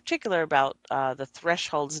questions in particular about the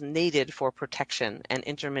thresholds needed for protection and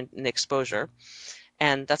intermittent exposure.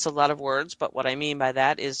 And that's a lot of words, but what I mean by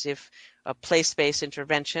that is if a place-based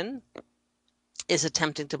intervention is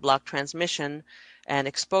attempting to block transmission and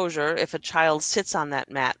exposure. If a child sits on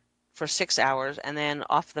that mat for 6 hours and then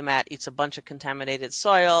off the mat eats a bunch of contaminated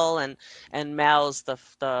soil and mouths the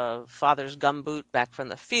father's gumboot back from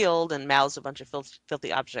the field and mouths a bunch of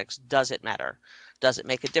filthy objects, does it matter? Does it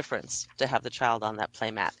make a difference to have the child on that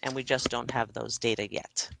play mat? And we just don't have those data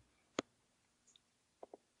yet.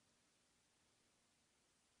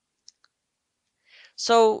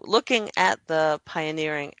 So looking at the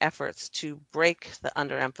pioneering efforts to break the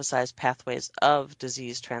underemphasized pathways of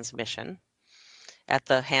disease transmission at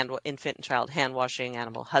the infant and child hand washing,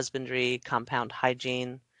 animal husbandry, compound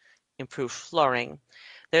hygiene, improved flooring,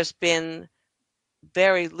 there's been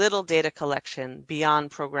very little data collection beyond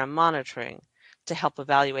program monitoring to help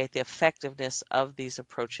evaluate the effectiveness of these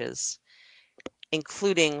approaches,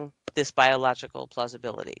 including this biological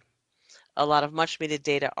plausibility. A lot of much needed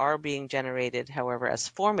data are being generated, however, as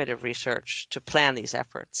formative research to plan these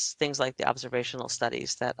efforts, things like the observational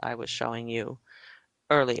studies that I was showing you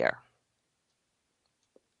earlier.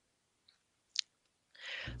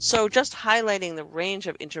 So just highlighting the range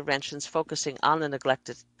of interventions focusing on the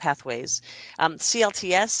neglected pathways.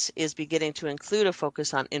 CLTS is beginning to include a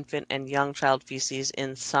focus on infant and young child feces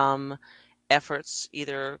in some efforts,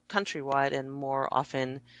 either countrywide and more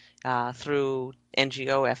often through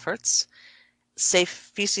NGO efforts. Safe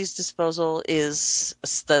feces disposal is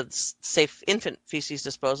the safe infant feces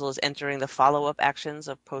disposal is entering the follow-up actions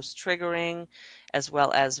of post-triggering, as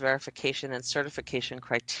well as verification and certification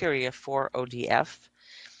criteria for ODF.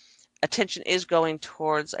 Attention is going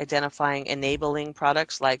towards identifying enabling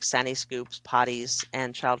products like Sani Scoops, potties,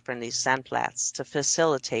 and child-friendly sandplats to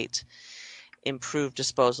facilitate improved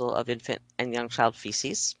disposal of infant and young child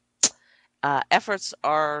feces. Efforts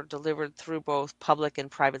are delivered through both public and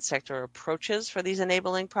private sector approaches for these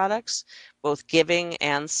enabling products, both giving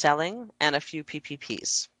and selling, and a few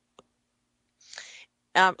PPPs.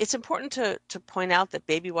 It's important to point out that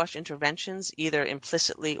baby wash interventions, either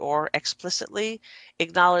implicitly or explicitly,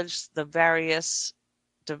 acknowledge the various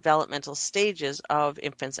developmental stages of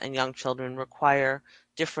infants and young children require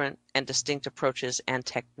different and distinct approaches and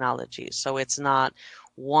technologies. So it's not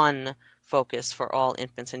one focus for all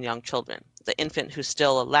infants and young children. The infant who's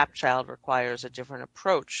still a lap child requires a different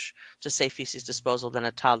approach to safe feces disposal than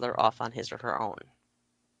a toddler off on his or her own.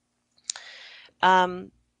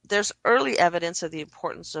 There's early evidence of the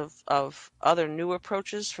importance of other new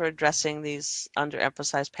approaches for addressing these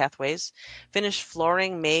underemphasized pathways. Finished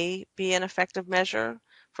flooring may be an effective measure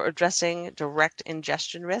for addressing direct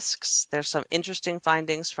ingestion risks. There's some interesting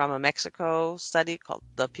findings from a Mexico study called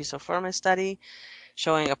the Pisoforme study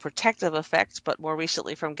showing a protective effect, but more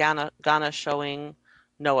recently from Ghana showing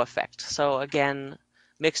no effect. So again,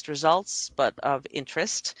 mixed results, but of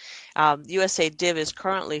interest. USAID is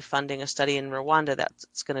currently funding a study in Rwanda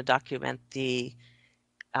that's going to document the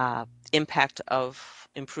impact of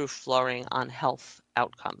improved flooring on health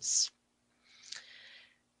outcomes.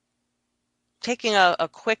 Taking a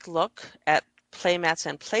quick look at play mats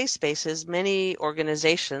and play spaces, many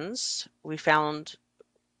organizations we found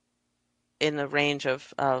in the range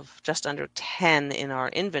of just under 10 in our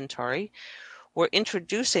inventory were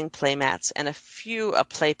introducing play mats and a few a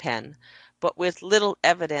playpen, but with little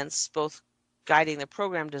evidence both guiding the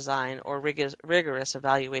program design or rigorous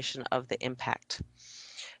evaluation of the impact.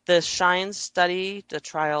 The SHINE study, the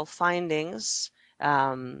trial findings,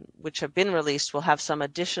 which have been released, will have some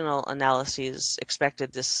additional analyses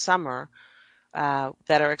expected this summer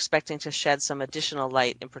that are expecting to shed some additional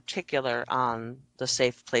light, in particular on the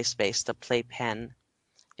safe play space, the playpen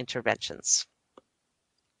interventions.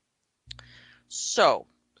 So,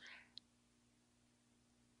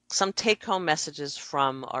 some take-home messages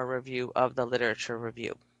from our review of the literature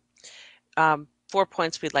review. 4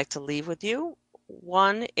 points we'd like to leave with you.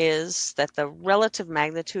 One is that the relative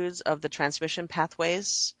magnitudes of the transmission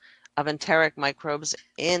pathways of enteric microbes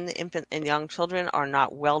in infant and young children are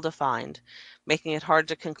not well defined, making it hard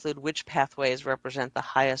to conclude which pathways represent the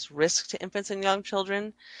highest risk to infants and young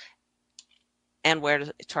children and where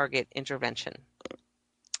to target intervention.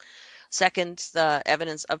 Second, the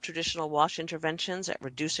evidence of traditional wash interventions at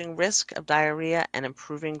reducing risk of diarrhea and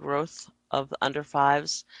improving growth of under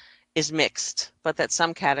fives is mixed, but that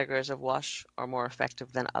some categories of wash are more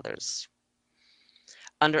effective than others.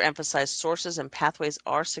 Underemphasized sources and pathways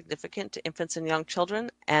are significant to infants and young children,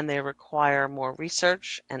 and they require more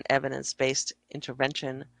research and evidence-based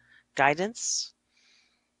intervention guidance.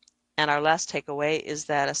 And our last takeaway is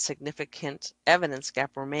that a significant evidence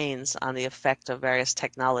gap remains on the effect of various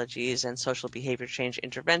technologies and social behavior change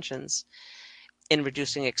interventions in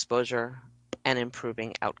reducing exposure and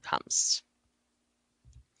improving outcomes.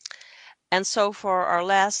 And so for our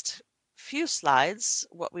last few slides,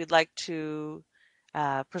 what we'd like to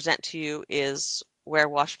present to you is where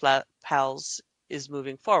WashPals is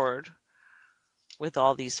moving forward with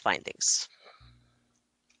all these findings.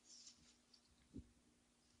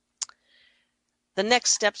 The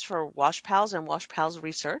next steps for WashPals and WashPals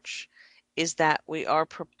research is that we are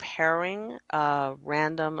preparing a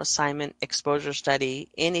random assignment exposure study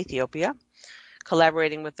in Ethiopia,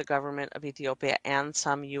 collaborating with the government of Ethiopia and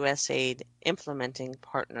some USAID implementing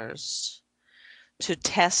partners to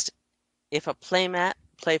test if a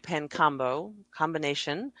playpen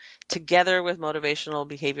combination together with motivational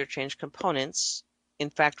behavior change components in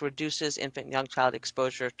fact reduces infant and young child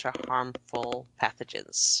exposure to harmful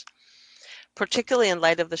pathogens. Particularly in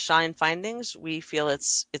light of the SHINE findings, we feel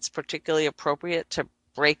it's particularly appropriate to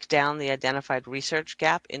break down the identified research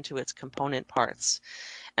gap into its component parts.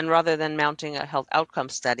 And rather than mounting a health outcome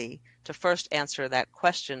study, to first answer that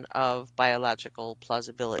question of biological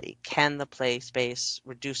plausibility. Can the play space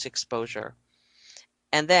reduce exposure?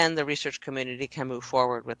 And then the research community can move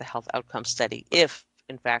forward with a health outcome study if,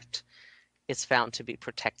 in fact, it's found to be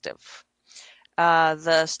protective.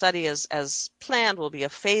 The study, as planned, will be a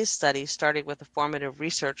phase study starting with a formative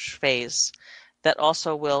research phase that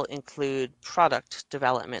also will include product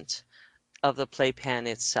development of the playpen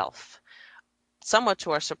itself. Somewhat to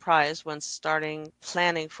our surprise, when starting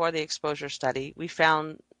planning for the exposure study, we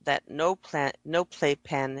found that no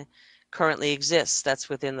playpen currently exists that's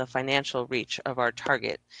within the financial reach of our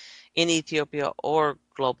target in Ethiopia or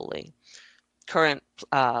globally. Current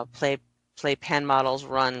playpen models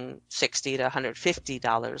run $60 to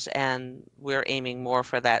 $150, and we're aiming more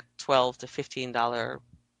for that $12 to $15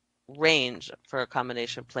 range for a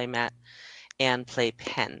combination playmat and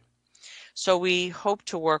playpen. So we hope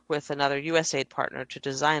to work with another USAID partner to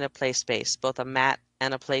design a play space, both a mat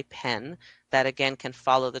and a playpen, that again can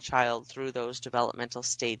follow the child through those developmental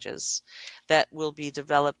stages, that will be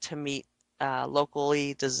developed to meet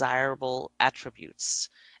locally desirable attributes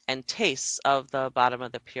and tastes of the bottom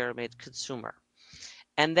of the pyramid consumer.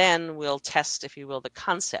 And then we'll test, if you will, the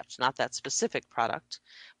concept, not that specific product,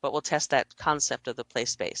 but we'll test that concept of the play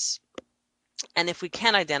space. And if we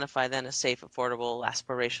can identify then a safe, affordable,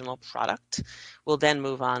 aspirational product, we'll then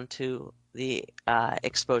move on to the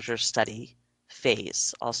exposure study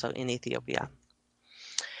phase, also in Ethiopia.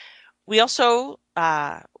 We also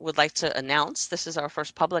would like to announce, this is our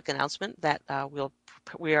first public announcement, that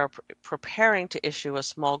we are preparing to issue a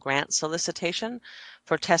small grant solicitation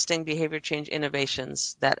for testing behavior change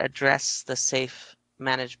innovations that address the safe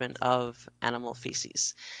management of animal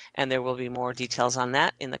feces. And there will be more details on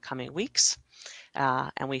that in the coming weeks.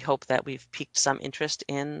 And we hope that we've piqued some interest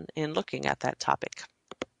in looking at that topic.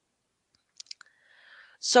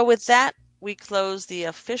 So with that, we close the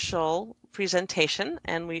official presentation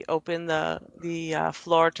and we open the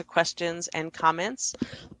floor to questions and comments.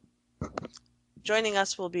 Joining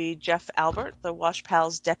us will be Jeff Albert, the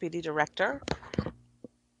WashPals Deputy Director.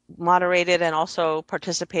 Moderated and also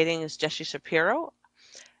participating is Jessie Shapiro.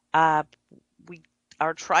 We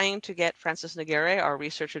are trying to get Francis Nagere, our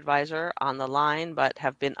research advisor, on the line, but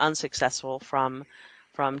have been unsuccessful from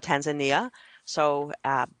Tanzania. So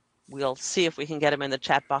we'll see if we can get him in the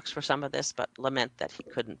chat box for some of this, but lament that he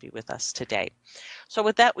couldn't be with us today. So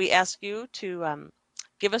with that, we ask you to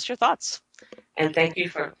give us your thoughts. And thank you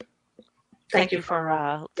for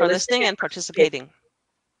listening and participating.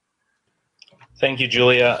 Thank you,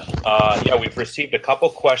 Julia. Yeah, we've received a couple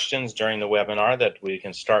questions during the webinar that we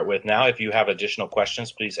can start with now. If you have additional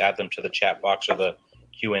questions, please add them to the chat box or the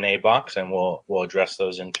Q&A box, and we'll address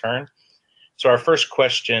those in turn. So our first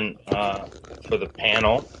question for the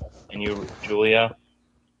panel, and you, Julia,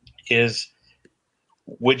 is: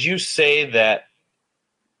 would you say that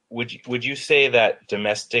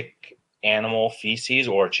domestic animal feces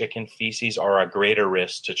or chicken feces are a greater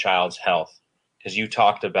risk to child's health? Because you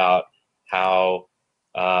talked about how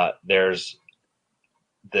there's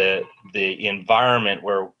the environment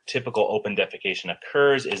where typical open defecation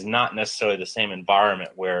occurs is not necessarily the same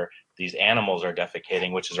environment where these animals are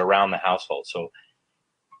defecating, which is around the household. So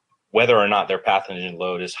whether or not their pathogen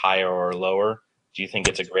load is higher or lower, do you think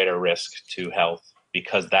it's a greater risk to health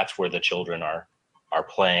because that's where the children are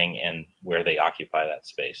playing and where they occupy that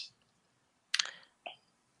space?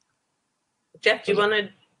 Jeff, do you want to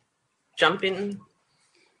jump in?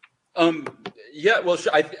 Yeah, well,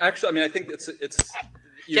 I think it's.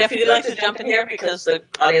 Jeff, would you like to jump in here because the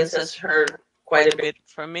audience has heard quite a bit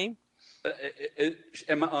from me?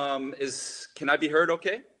 Can I be heard?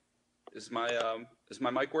 Okay, is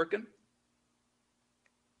my mic working?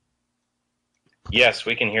 Yes,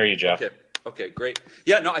 we can hear you, Jeff. Okay. Okay, great.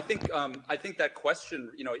 Yeah, no, I think that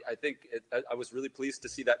question, I was really pleased to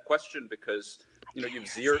see that question because,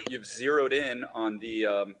 you've zeroed in on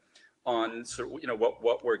the on sort of,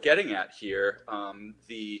 what we're getting at here.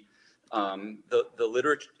 The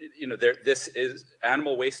literature, this is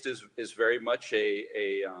animal waste is very much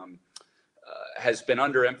has been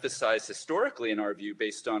underemphasized historically in our view,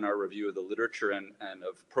 based on our review of the literature and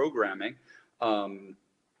of programming.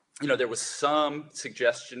 There was some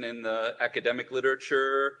suggestion in the academic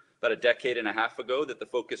literature about a decade and a half ago that the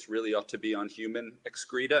focus really ought to be on human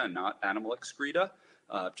excreta and not animal excreta,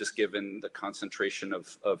 just given the concentration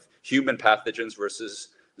of human pathogens versus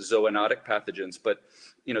zoonotic pathogens. But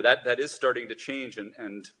that is starting to change,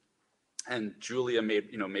 and Julia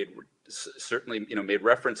certainly made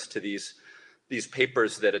reference to these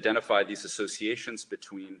papers that identify these associations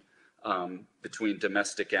between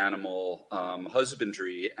domestic animal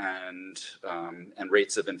husbandry and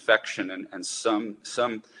rates of infection and some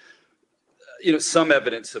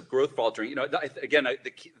evidence of growth faltering.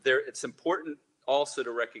 It's important also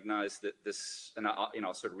to recognize that this, and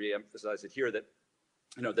I'll sort of reemphasize it here, that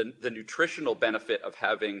the nutritional benefit of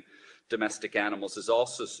having domestic animals is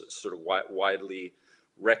also sort of widely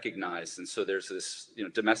recognized, and so there's this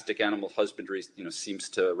domestic animal husbandry seems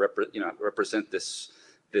to represent this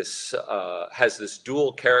has this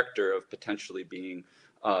dual character of potentially being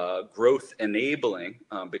growth enabling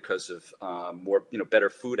because of more better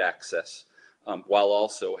food access, while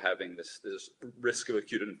also having this risk of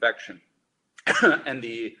acute infection, and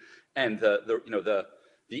the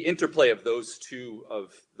interplay of those two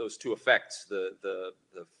effects, the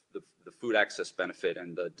food access benefit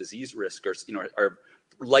and the disease risk, are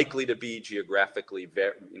likely to be geographically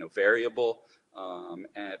variable.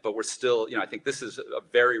 But we're still, I think this is a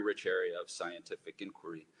very rich area of scientific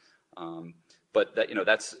inquiry. But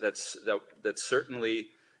that's certainly,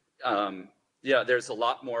 there's a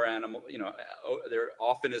lot more animal, there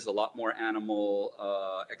often is a lot more animal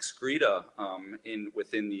excreta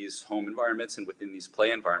within these home environments and within these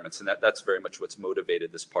play environments, and that's very much what's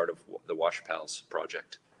motivated this part of the Wash Pals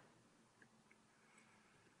project.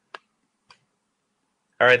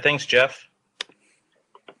 All right, thanks, Jeff.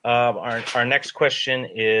 Our next question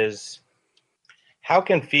is, how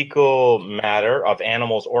can fecal matter of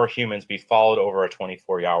animals or humans be followed over a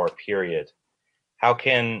 24-hour period? How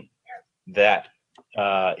can that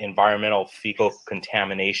environmental fecal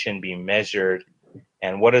contamination be measured,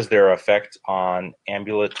 and what is their effect on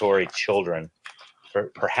ambulatory children,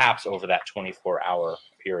 perhaps over that 24-hour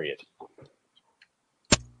period?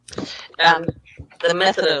 The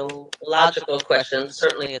methodological question is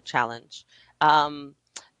certainly a challenge.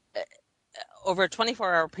 Over a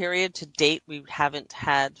 24-hour period to date, we haven't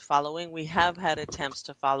had following. We have had attempts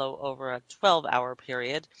to follow over a 12-hour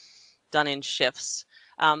period done in shifts.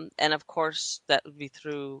 And of course, that would be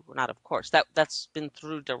through, not of course, that's been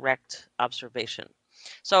through direct observation.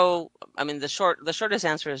 So, I mean, the shortest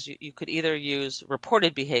answer is you could either use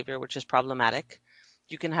reported behavior, which is problematic.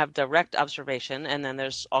 You can have direct observation, and then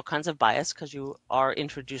there's all kinds of bias because you are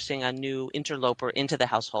introducing a new interloper into the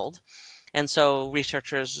household. And so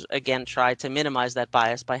researchers, again, try to minimize that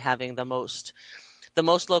bias by having the most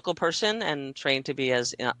local person and trained to be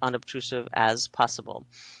as unobtrusive as possible.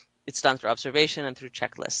 It's done through observation and through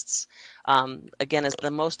checklists. Again, as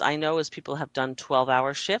the most I know is people have done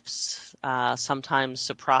 12-hour shifts, sometimes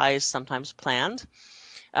surprised, sometimes planned.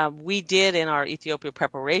 We did in our Ethiopia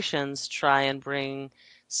preparations try and bring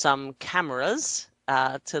some cameras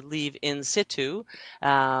to leave in situ.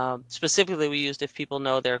 Specifically, we used, if people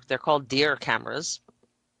know, they're called deer cameras,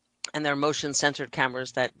 and they're motion-censored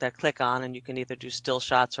cameras that click on, and you can either do still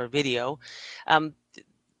shots or video.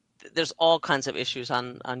 There's all kinds of issues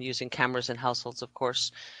on using cameras in households, of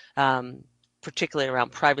course, particularly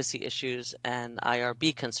around privacy issues and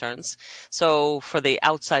IRB concerns. So for the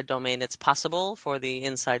outside domain, it's possible. For the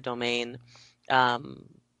inside domain,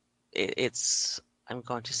 it's, I'm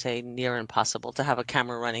going to say, near impossible to have a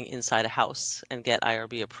camera running inside a house and get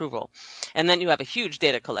IRB approval. And then you have a huge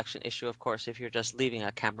data collection issue, of course, if you're just leaving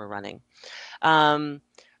a camera running.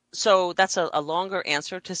 So that's a longer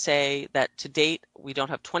answer to say that to date, we don't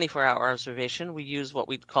have 24-hour observation. We use what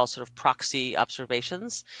we'd call sort of proxy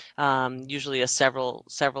observations, usually several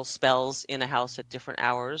spells in a house at different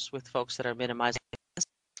hours with folks that are minimizing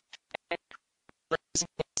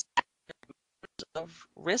of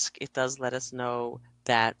risk. It does let us know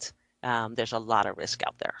that there's a lot of risk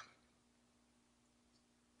out there.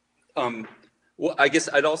 Well, I guess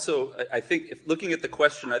I'd also, I think, if looking at the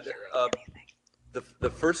question, the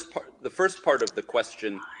first part of the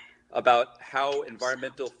question about how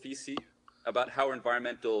environmental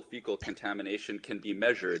fecal contamination can be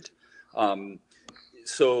measured,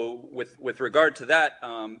 So with regard to that,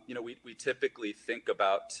 we typically think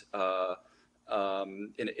about,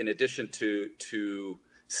 in addition to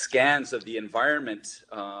scans of the environment,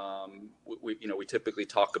 we typically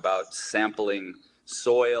talk about sampling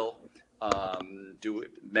soil,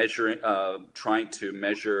 trying to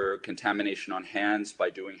measure contamination on hands by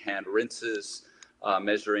doing hand rinses,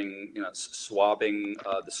 measuring, swabbing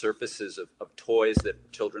the surfaces of toys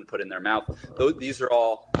that children put in their mouth. These are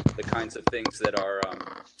all the kinds of things that are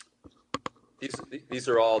these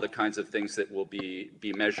are all the kinds of things that we'll be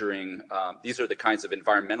measuring. These are the kinds of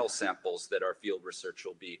environmental samples that our field research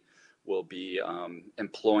will be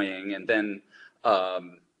employing, and then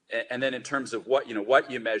in terms of what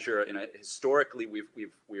you measure, historically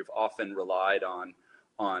we've often relied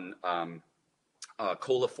on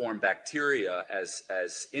coliform bacteria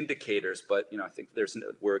as indicators, but I think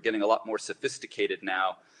we're getting a lot more sophisticated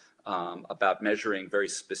now about measuring very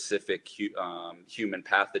specific human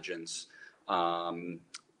pathogens,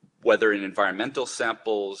 whether in environmental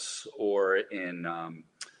samples or in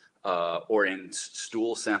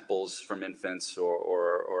stool samples from infants,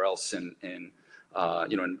 or else in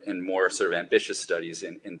more sort of ambitious studies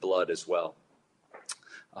in blood as well.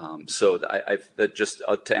 So just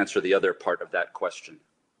to answer the other part of that question.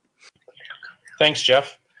 Thanks,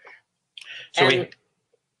 Jeff. So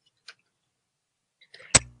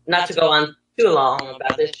not to go on too long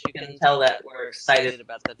about this, you can tell that we're excited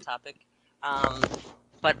about the topic.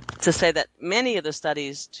 But to say that many of the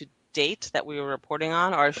studies to date that we were reporting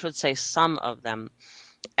on, or I should say some of them,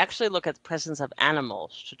 actually look at the presence of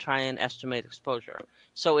animals to try and estimate exposure.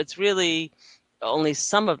 So it's really only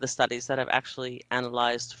some of the studies that have actually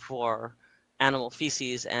analyzed for animal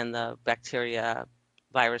feces and the bacteria,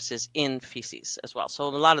 viruses in feces as well. So a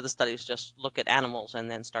lot of the studies just look at animals and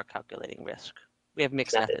then start calculating risk. We have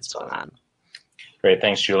mixed methods going on. Great,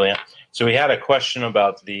 thanks, Julia. So we had a question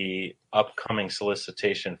about the upcoming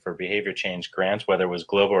solicitation for behavior change grants, whether it was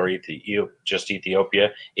global or just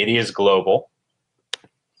Ethiopia. It is global.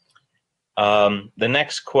 The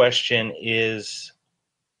next question is,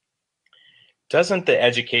 doesn't the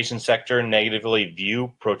education sector negatively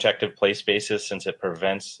view protective play spaces since it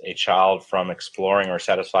prevents a child from exploring or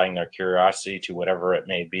satisfying their curiosity to whatever it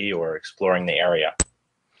may be, or exploring the area?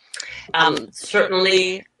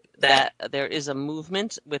 Certainly that there is a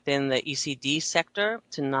movement within the ECD sector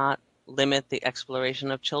to not limit the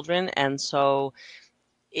exploration of children, and so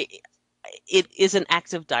it is an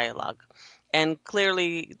active dialogue. And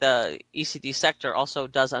clearly the ECD sector also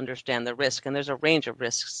does understand the risk, and there's a range of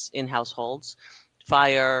risks in households: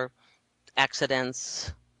 fire,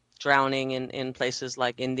 accidents, drowning in places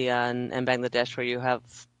like India and Bangladesh, where you have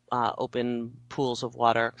open pools of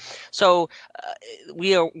water. So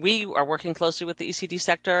we are working closely with the ECD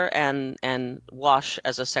sector, and WASH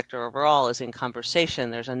as a sector overall is in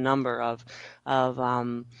conversation. There's a number of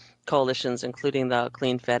coalitions, including the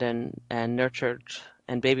Clean Fed and Nurtured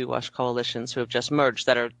and Baby Wash coalitions, who have just merged,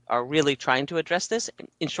 that are really trying to address this.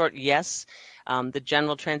 In short, yes, the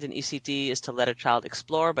general trend in ECD is to let a child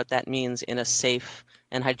explore, but that means in a safe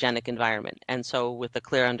and hygienic environment. And so with the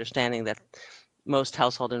clear understanding that most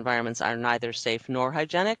household environments are neither safe nor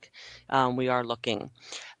hygienic, we are looking.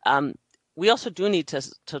 We also do need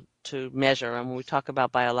to measure, and when we talk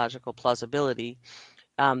about biological plausibility,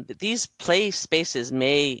 these play spaces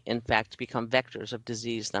may, in fact, become vectors of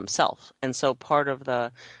disease themselves. And so part of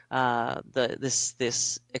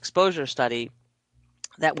this exposure study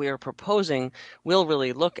that we are proposing will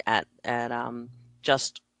really look at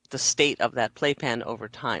just the state of that playpen over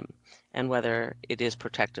time and whether it is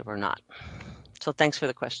protective or not. So thanks for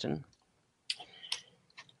the question.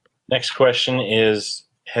 Next question is,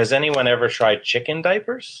 has anyone ever tried chicken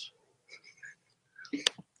diapers?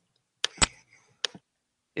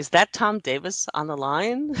 Is that Tom Davis on the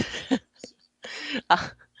line?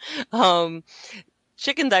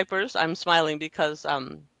 Chicken diapers, I'm smiling because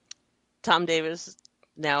Tom Davis,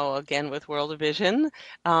 now again with World Vision,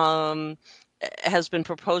 has been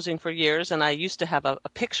proposing for years, and I used to have a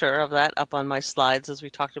picture of that up on my slides as we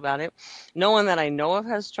talked about it. No one that I know of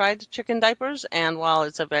has tried chicken diapers, and while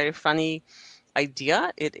it's a very funny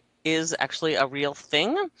idea, it is actually a real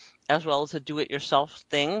thing, as well as a do-it-yourself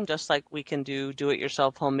thing. Just like we can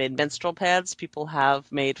do-it-yourself homemade menstrual pads, people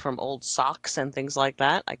have made from old socks and things like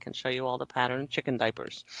that. I can show you all the pattern chicken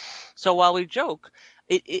diapers. So while we joke,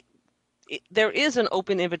 there is an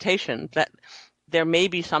open invitation that there may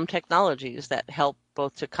be some technologies that help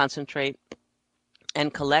both to concentrate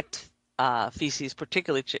and collect feces,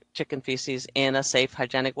 particularly chicken feces, in a safe,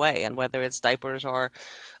 hygienic way, and whether it's diapers or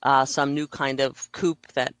some new kind of coop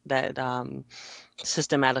that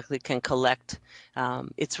systematically can collect.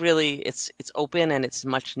 It's open and it's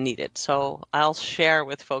much needed. So I'll share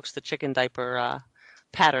with folks the chicken diaper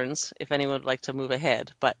patterns if anyone would like to move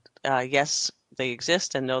ahead. But yes, they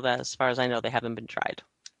exist, and know that as far as I know, they haven't been tried.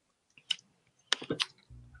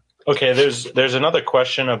 Okay, there's another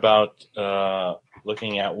question about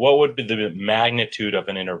looking at what would be the magnitude of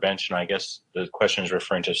an intervention. I guess the question is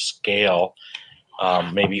referring to scale,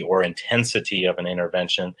 maybe, or intensity of an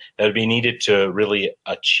intervention that would be needed to really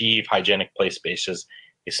achieve hygienic play spaces,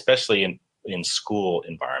 especially in school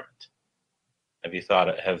environment. Have you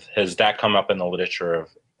thought, has that come up in the literature,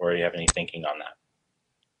 or do you have any thinking on that?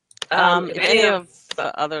 If any of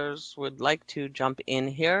the others would like to jump in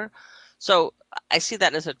here. So I see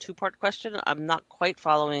that as a two-part question. I'm not quite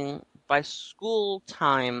following. By school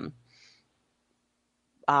time,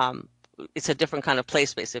 it's a different kind of play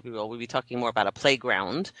space, if you will. We'd be talking more about a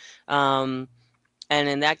playground. And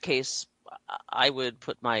in that case, I would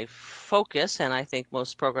put my focus, and I think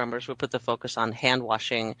most programmers would put the focus on hand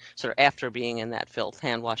washing, sort of after being in that filth,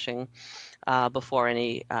 hand washing before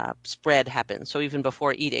any spread happens. So even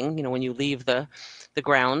before eating, when you leave the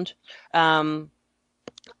ground.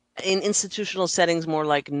 In institutional settings, more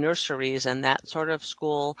like nurseries and that sort of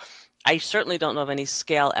school, I certainly don't know of any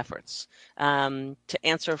scale efforts. To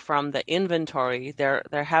answer from the inventory, there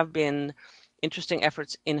have been interesting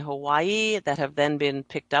efforts in Hawaii that have then been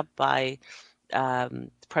picked up by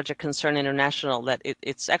Project Concern International, that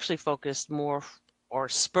it's actually focused more or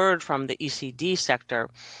spurred from the ECD sector,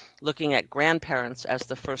 looking at grandparents as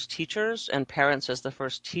the first teachers and parents as the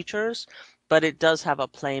first teachers, but it does have a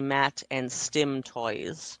play mat and STEM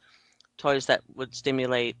toys that would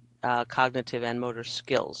stimulate cognitive and motor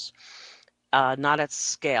skills. Not at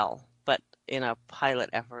scale, but in a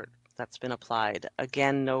pilot effort that's been applied.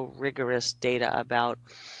 Again, no rigorous data about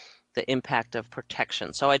the impact of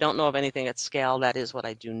protection. So I don't know of anything at scale. That is what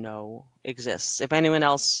I do know exists. If anyone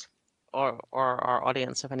else or our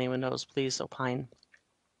audience, if anyone knows, please opine.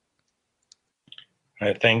 All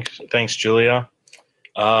right, thanks, Julia.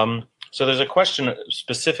 So there's a question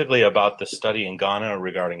specifically about the study in Ghana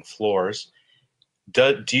regarding floors.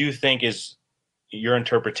 Do you think, is your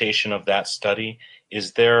interpretation of that study,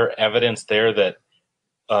 is there evidence there that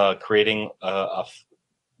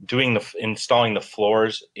installing the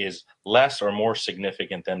floors is less or more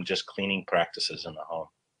significant than just cleaning practices in the home?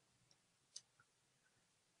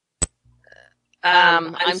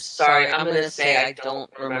 I'm sorry, I'm going to say I don't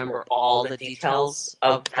remember all the details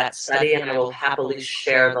of that study, and I will happily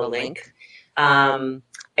share the link. I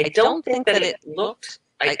don't think that it looked,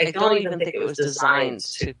 I don't even think it was designed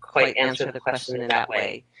to quite answer the question in that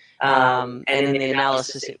way. And in the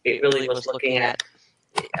analysis, it really was looking at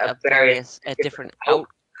different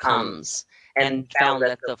outcomes, and found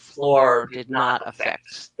that the floor did not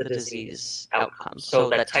affect the disease outcomes. So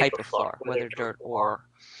that type of floor, whether dirt or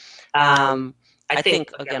I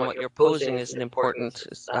think, again, what you're posing is an important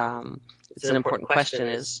question: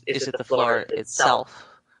 is it the floor itself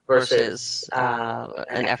versus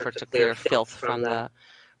an effort to clear filth from the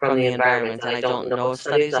environment? And I don't know of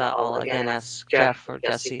studies. I'll again ask Jeff or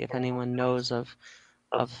Jesse if anyone knows of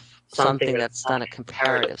something that's done a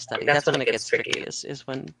comparative study. That's when it gets tricky. Is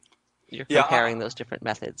when you're comparing those different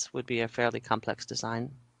methods. Would be a fairly complex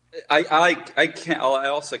design. I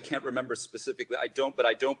also can't remember specifically. But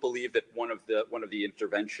I don't believe that one of the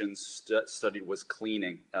interventions studied was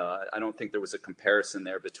cleaning. I don't think there was a comparison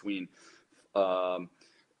there between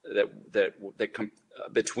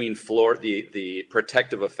between floor, the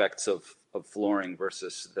protective effects of flooring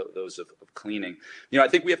versus those of cleaning. I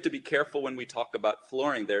think we have to be careful when we talk about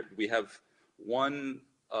flooring. There we have one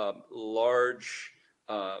large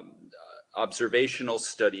observational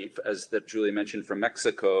study, as that Julie mentioned, from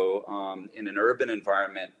Mexico, in an urban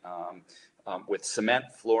environment with cement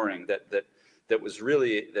flooring that was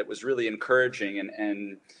really encouraging,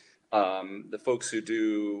 and the folks who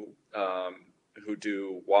do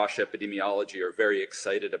WASH epidemiology are very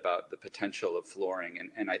excited about the potential of flooring,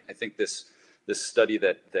 and I think this study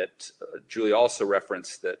that Julie also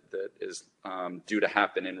referenced that is due to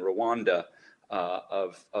happen in Rwanda,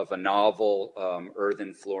 of a novel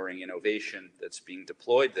earthen flooring innovation that's being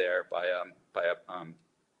deployed there by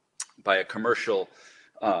a commercial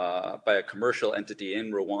entity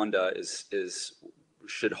in Rwanda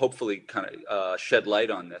should hopefully kind of shed light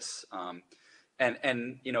on this.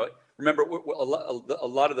 And remember, a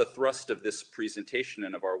lot of the thrust of this presentation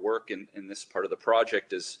and of our work in this part of the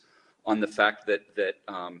project is on the fact that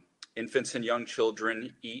infants and young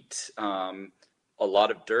children eat a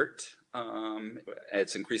lot of dirt.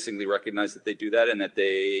 It's increasingly recognized that they do that, and that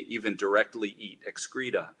they even directly eat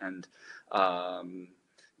excreta. And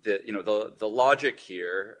the logic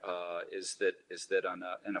here is that on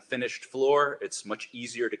a finished floor, it's much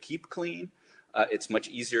easier to keep clean. It's much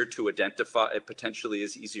easier to identify. It potentially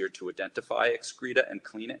is easier to identify excreta and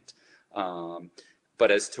clean it. But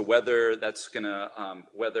as to whether that's gonna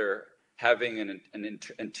whether having an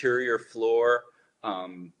interior floor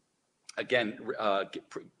again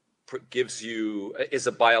gives you is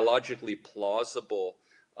a biologically plausible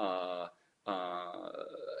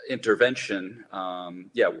intervention.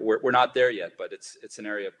 Yeah, we're not there yet, but it's an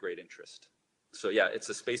area of great interest. So yeah, it's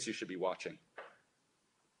a space you should be watching.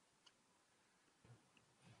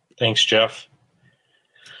 Thanks, Jeff.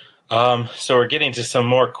 So we're getting to some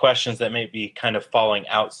more questions that may be kind of falling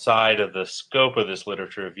outside of the scope of this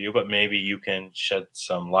literature review, but maybe you can shed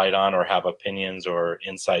some light on or have opinions or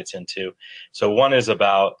insights into. So one is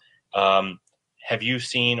about, have you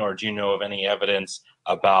seen or do you know of any evidence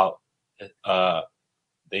about,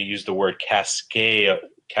 they use the word cascade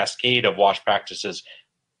of wash practices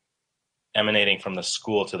emanating from the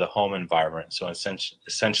school to the home environment. So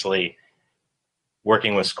essentially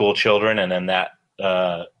working with school children and then that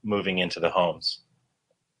moving into the homes.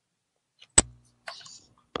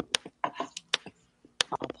 I'll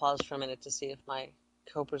pause for a minute to see if my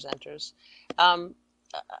co-presenters.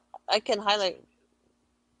 I can highlight,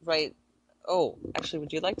 right. Oh, actually,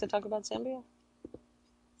 would you like to talk about Zambia?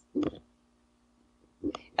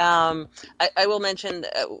 I will mention,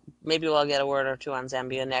 maybe we'll get a word or two on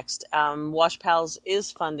Zambia next. Wash Pals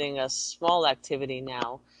is funding a small activity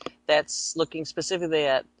now that's looking specifically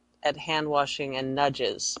at hand washing and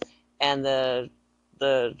nudges, and the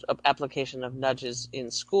application of nudges in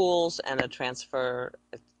schools and a transfer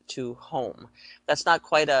to home. That's not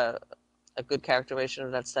quite a good characterization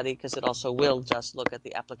of that study, because it also will just look at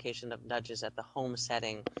the application of nudges at the home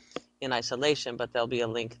setting in isolation, but there'll be a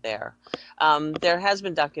link there. There has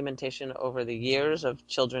been documentation over the years of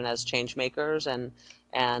children as change makers, and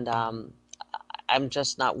I'm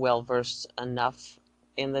just not well versed enough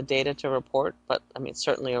in the data to report, but I mean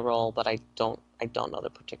certainly a role, but I don't know the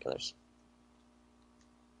particulars.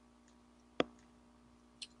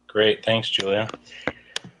 Great, thanks, Julia.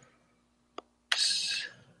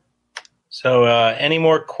 So any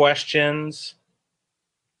more questions?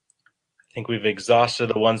 I think we've exhausted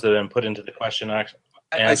the ones that have been put into the question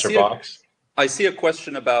answer box. I see a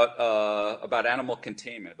question about animal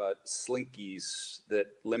containment, about slinkies that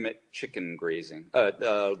limit chicken grazing,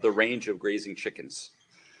 the range of grazing chickens.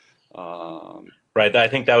 Right, I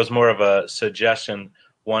think that was more of a suggestion.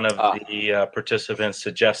 One of the participants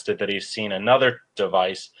suggested that he's seen another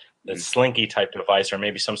device, the slinky type device, or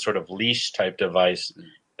maybe some sort of leash type device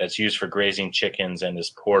that's used for grazing chickens and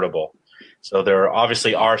is portable. So there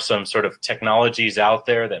obviously are some sort of technologies out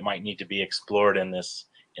there that might need to be explored in this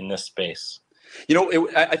space. You know,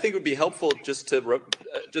 I think it would be helpful just to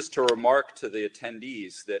remark to the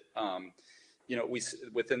attendees that you know,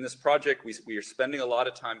 within this project we are spending a lot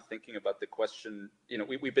of time thinking about the question. You know,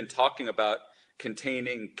 we've been talking about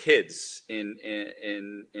containing kids in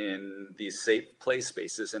these safe play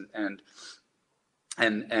spaces, and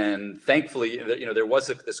thankfully, you know, there was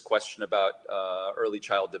this question about early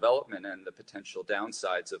child development and the potential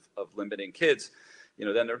downsides of limiting kids. You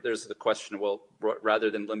know, then there's the question, well, rather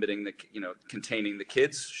than limiting containing the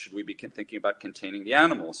kids, should we be thinking about containing the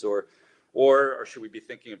animals, or should we be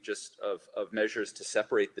thinking of just of measures to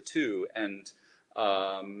separate the two? And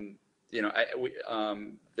you know,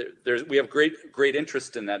 we have great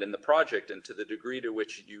interest in that in the project, and to the degree to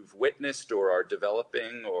which you've witnessed or are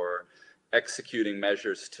developing or executing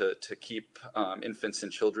measures to keep infants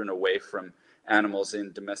and children away from animals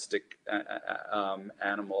in domestic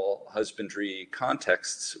animal husbandry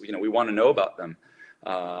contexts, you know, we want to know about them,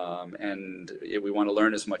 and we want to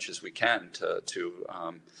learn as much as we can to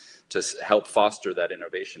help foster that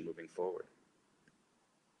innovation moving forward.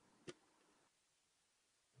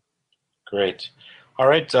 Great. All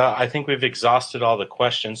right, I think we've exhausted all the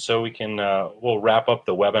questions, so we can we'll wrap up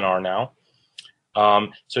the webinar now.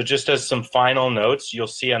 So just as some final notes, you'll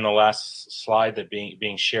see on the last slide that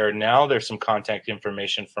being shared now, there's some contact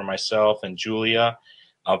information for myself and Julia.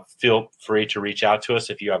 Feel free to reach out to us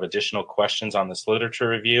if you have additional questions on this literature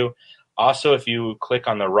review. Also, if you click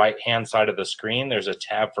on the right-hand side of the screen, there's a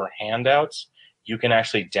tab for handouts. You can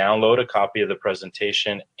actually download a copy of the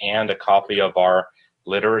presentation and a copy of our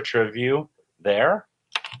literature review there.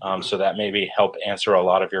 So that maybe help answer a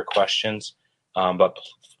lot of your questions. But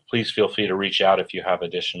please feel free to reach out if you have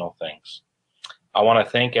additional things. I want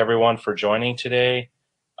to thank everyone for joining today.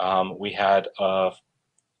 We had a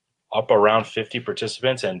up around 50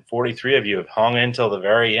 participants, and 43 of you have hung in till the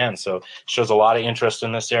very end. So it shows a lot of interest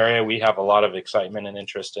in this area. We have a lot of excitement and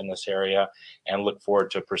interest in this area and look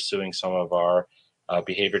forward to pursuing some of our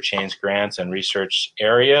behavior change grants and research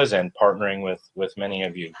areas and partnering with many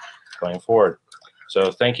of you going forward.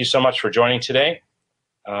 So thank you so much for joining today.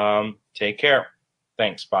 Take care.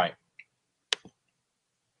 Thanks. Bye.